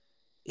 Like,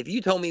 if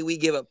you told me we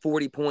give up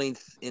 40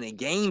 points in a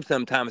game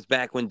sometimes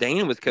back when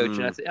Dana was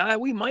coaching, I'd say,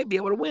 we might be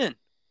able to win.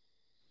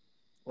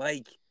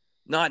 Like,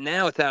 not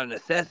now, it's out of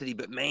necessity,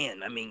 but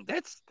man, I mean,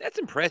 that's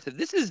impressive.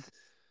 This is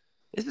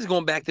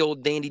going back to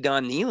old Dandy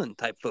Don Nealon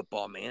type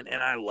football, man,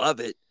 and I love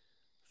it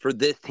for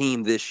this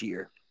team this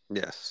year.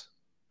 Yes.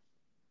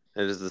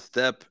 It is the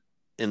step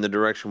in the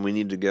direction we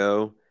need to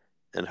go,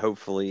 and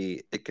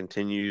hopefully it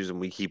continues and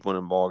we keep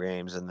winning ball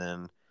games, and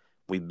then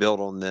we build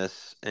on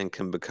this and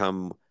can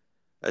become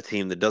a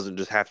team that doesn't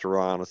just have to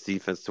rely on its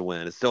defense to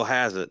win. It still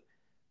has it,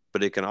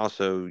 but it can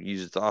also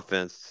use its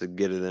offense to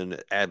get it in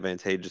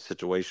advantageous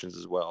situations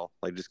as well.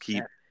 Like, just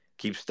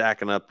keep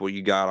stacking up what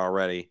you got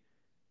already,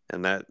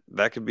 and that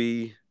could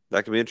be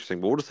interesting.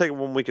 But we'll just take it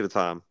 1 week at a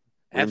time.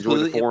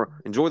 Absolutely.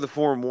 Enjoy the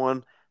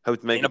 4-1. Hope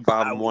to make it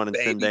 5-1 and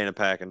send Dana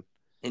packing.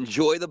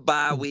 Enjoy the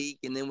bye week,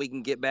 and then we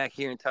can get back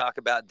here and talk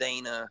about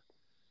Dana,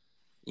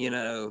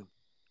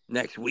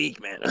 next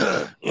week, man.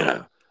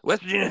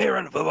 West Virginia, they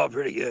run the football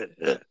pretty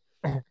good.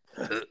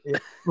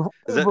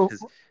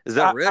 Is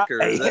that Rick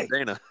or is that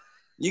Dana?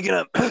 You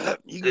can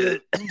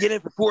get in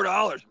for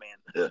 $4,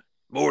 man.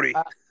 Morty.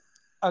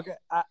 Okay,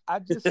 I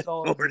just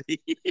saw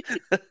Morty.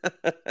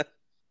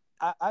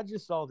 I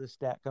just saw this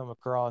stat come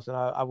across, and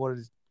I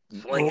wanted to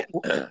sling it.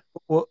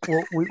 Well,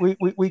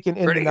 we can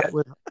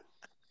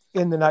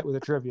end the night with a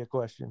trivia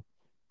question.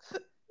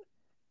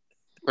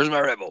 Where's my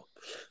Red Bull?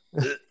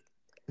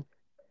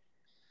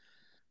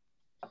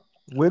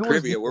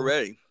 Trivia, we're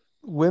ready.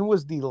 When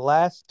was the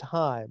last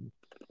time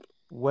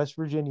West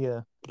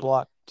Virginia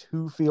blocked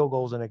 2 field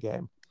goals in a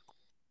game?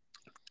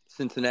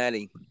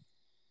 Cincinnati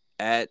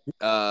at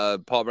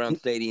Paul Brown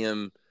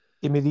Stadium.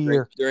 Give me the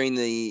year. During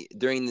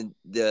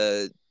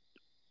the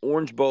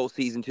Orange Bowl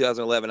season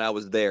 2011, I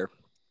was there.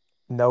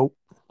 Nope.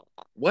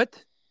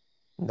 What?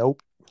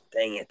 Nope.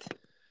 Dang it.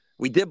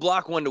 We did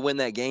block 1 to win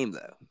that game,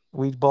 though.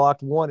 We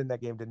blocked 1 in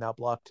that game, did not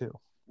block 2.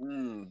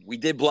 We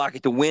did block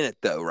it to win it,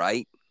 though,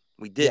 right?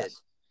 We did.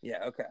 Yes.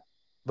 Yeah, okay.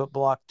 But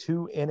blocked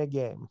 2 in a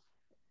game.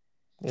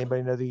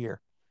 Anybody know the year?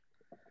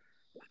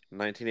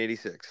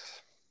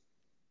 1986.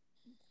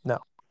 No.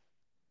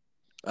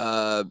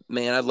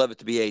 Man, I'd love it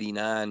to be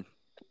 89.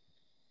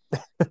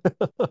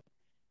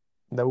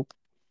 Nope.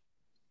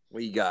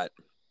 What you got?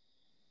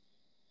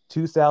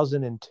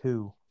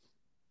 2002.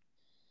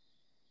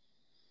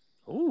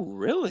 Oh,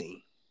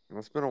 really?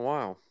 It's been a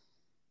while.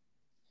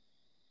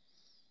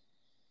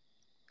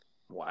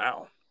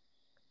 Wow.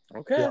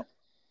 Okay.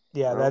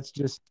 Yeah, that's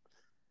just...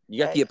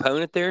 You got the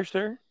opponent there,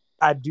 sir?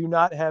 I do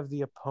not have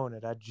the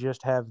opponent. I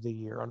just have the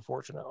year,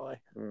 unfortunately.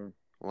 Well,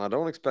 I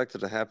don't expect it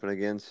to happen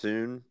again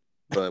soon,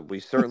 but we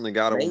certainly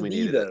got it when we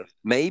needed it.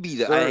 Maybe.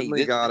 This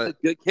is a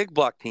good kick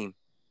block team.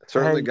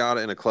 Certainly got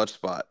it in a clutch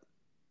spot.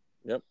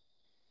 Yep.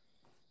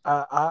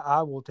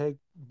 I will take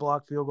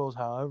block field goals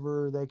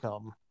however they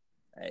come.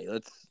 Hey,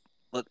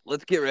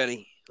 let's get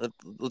ready.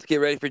 Let's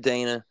get ready for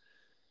Dana.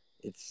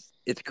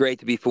 It's great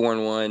to be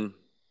 4-1.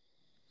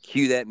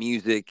 Cue that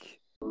music.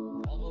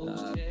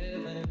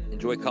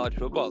 Enjoy college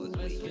football this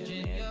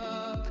weekend,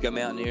 man. Let's go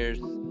Mountaineers.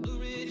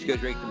 Let's go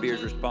drink some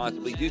beers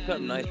responsibly. Do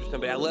something nice for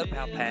somebody. I love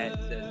how Pat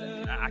says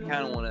that. I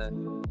kind of want to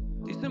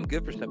do something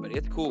good for somebody.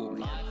 It's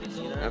cool.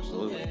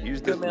 Absolutely.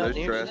 Use this no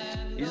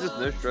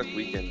stress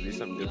weekend to do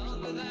something good for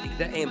somebody.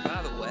 Exactly. And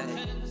by the way,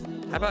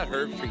 how about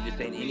Herbstreit just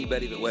saying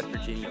anybody but West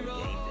Virginia on game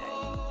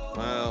day?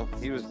 Well,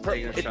 he was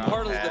taking a shot at Pat. It's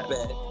part of the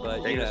bet,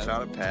 but taking a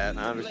shot at Pat, and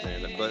I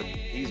understand it. But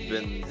he's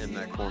been in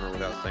that corner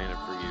without saying it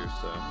for years,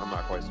 so I'm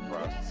not quite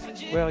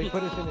surprised. Well, he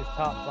put us in his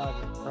top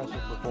 5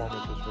 impressive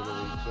performances for the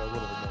week, so a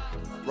little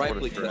bit more.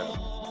 Rightfully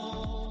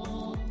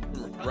so.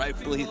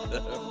 Rightfully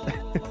so.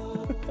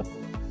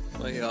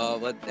 Well,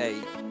 y'all, hey,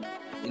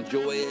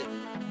 enjoy it.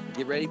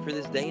 Get ready for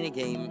this Dana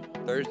game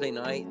Thursday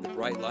night. The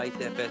Bright Lights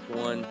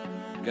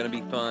FS1. Gonna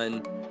be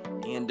fun.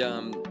 And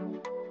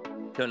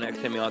till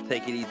next time, y'all,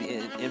 take it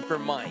easy. And for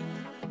Mike,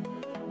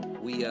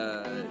 we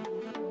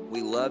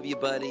love you,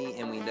 buddy,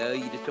 and we know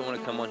you just don't want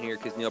to come on here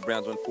because Neil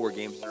Brown's won 4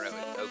 games in a row.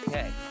 It's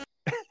okay.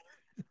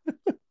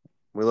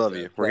 We love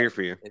you. We're here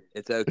for you.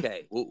 It's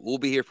okay. We'll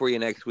be here for you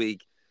next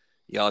week.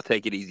 Y'all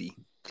take it easy.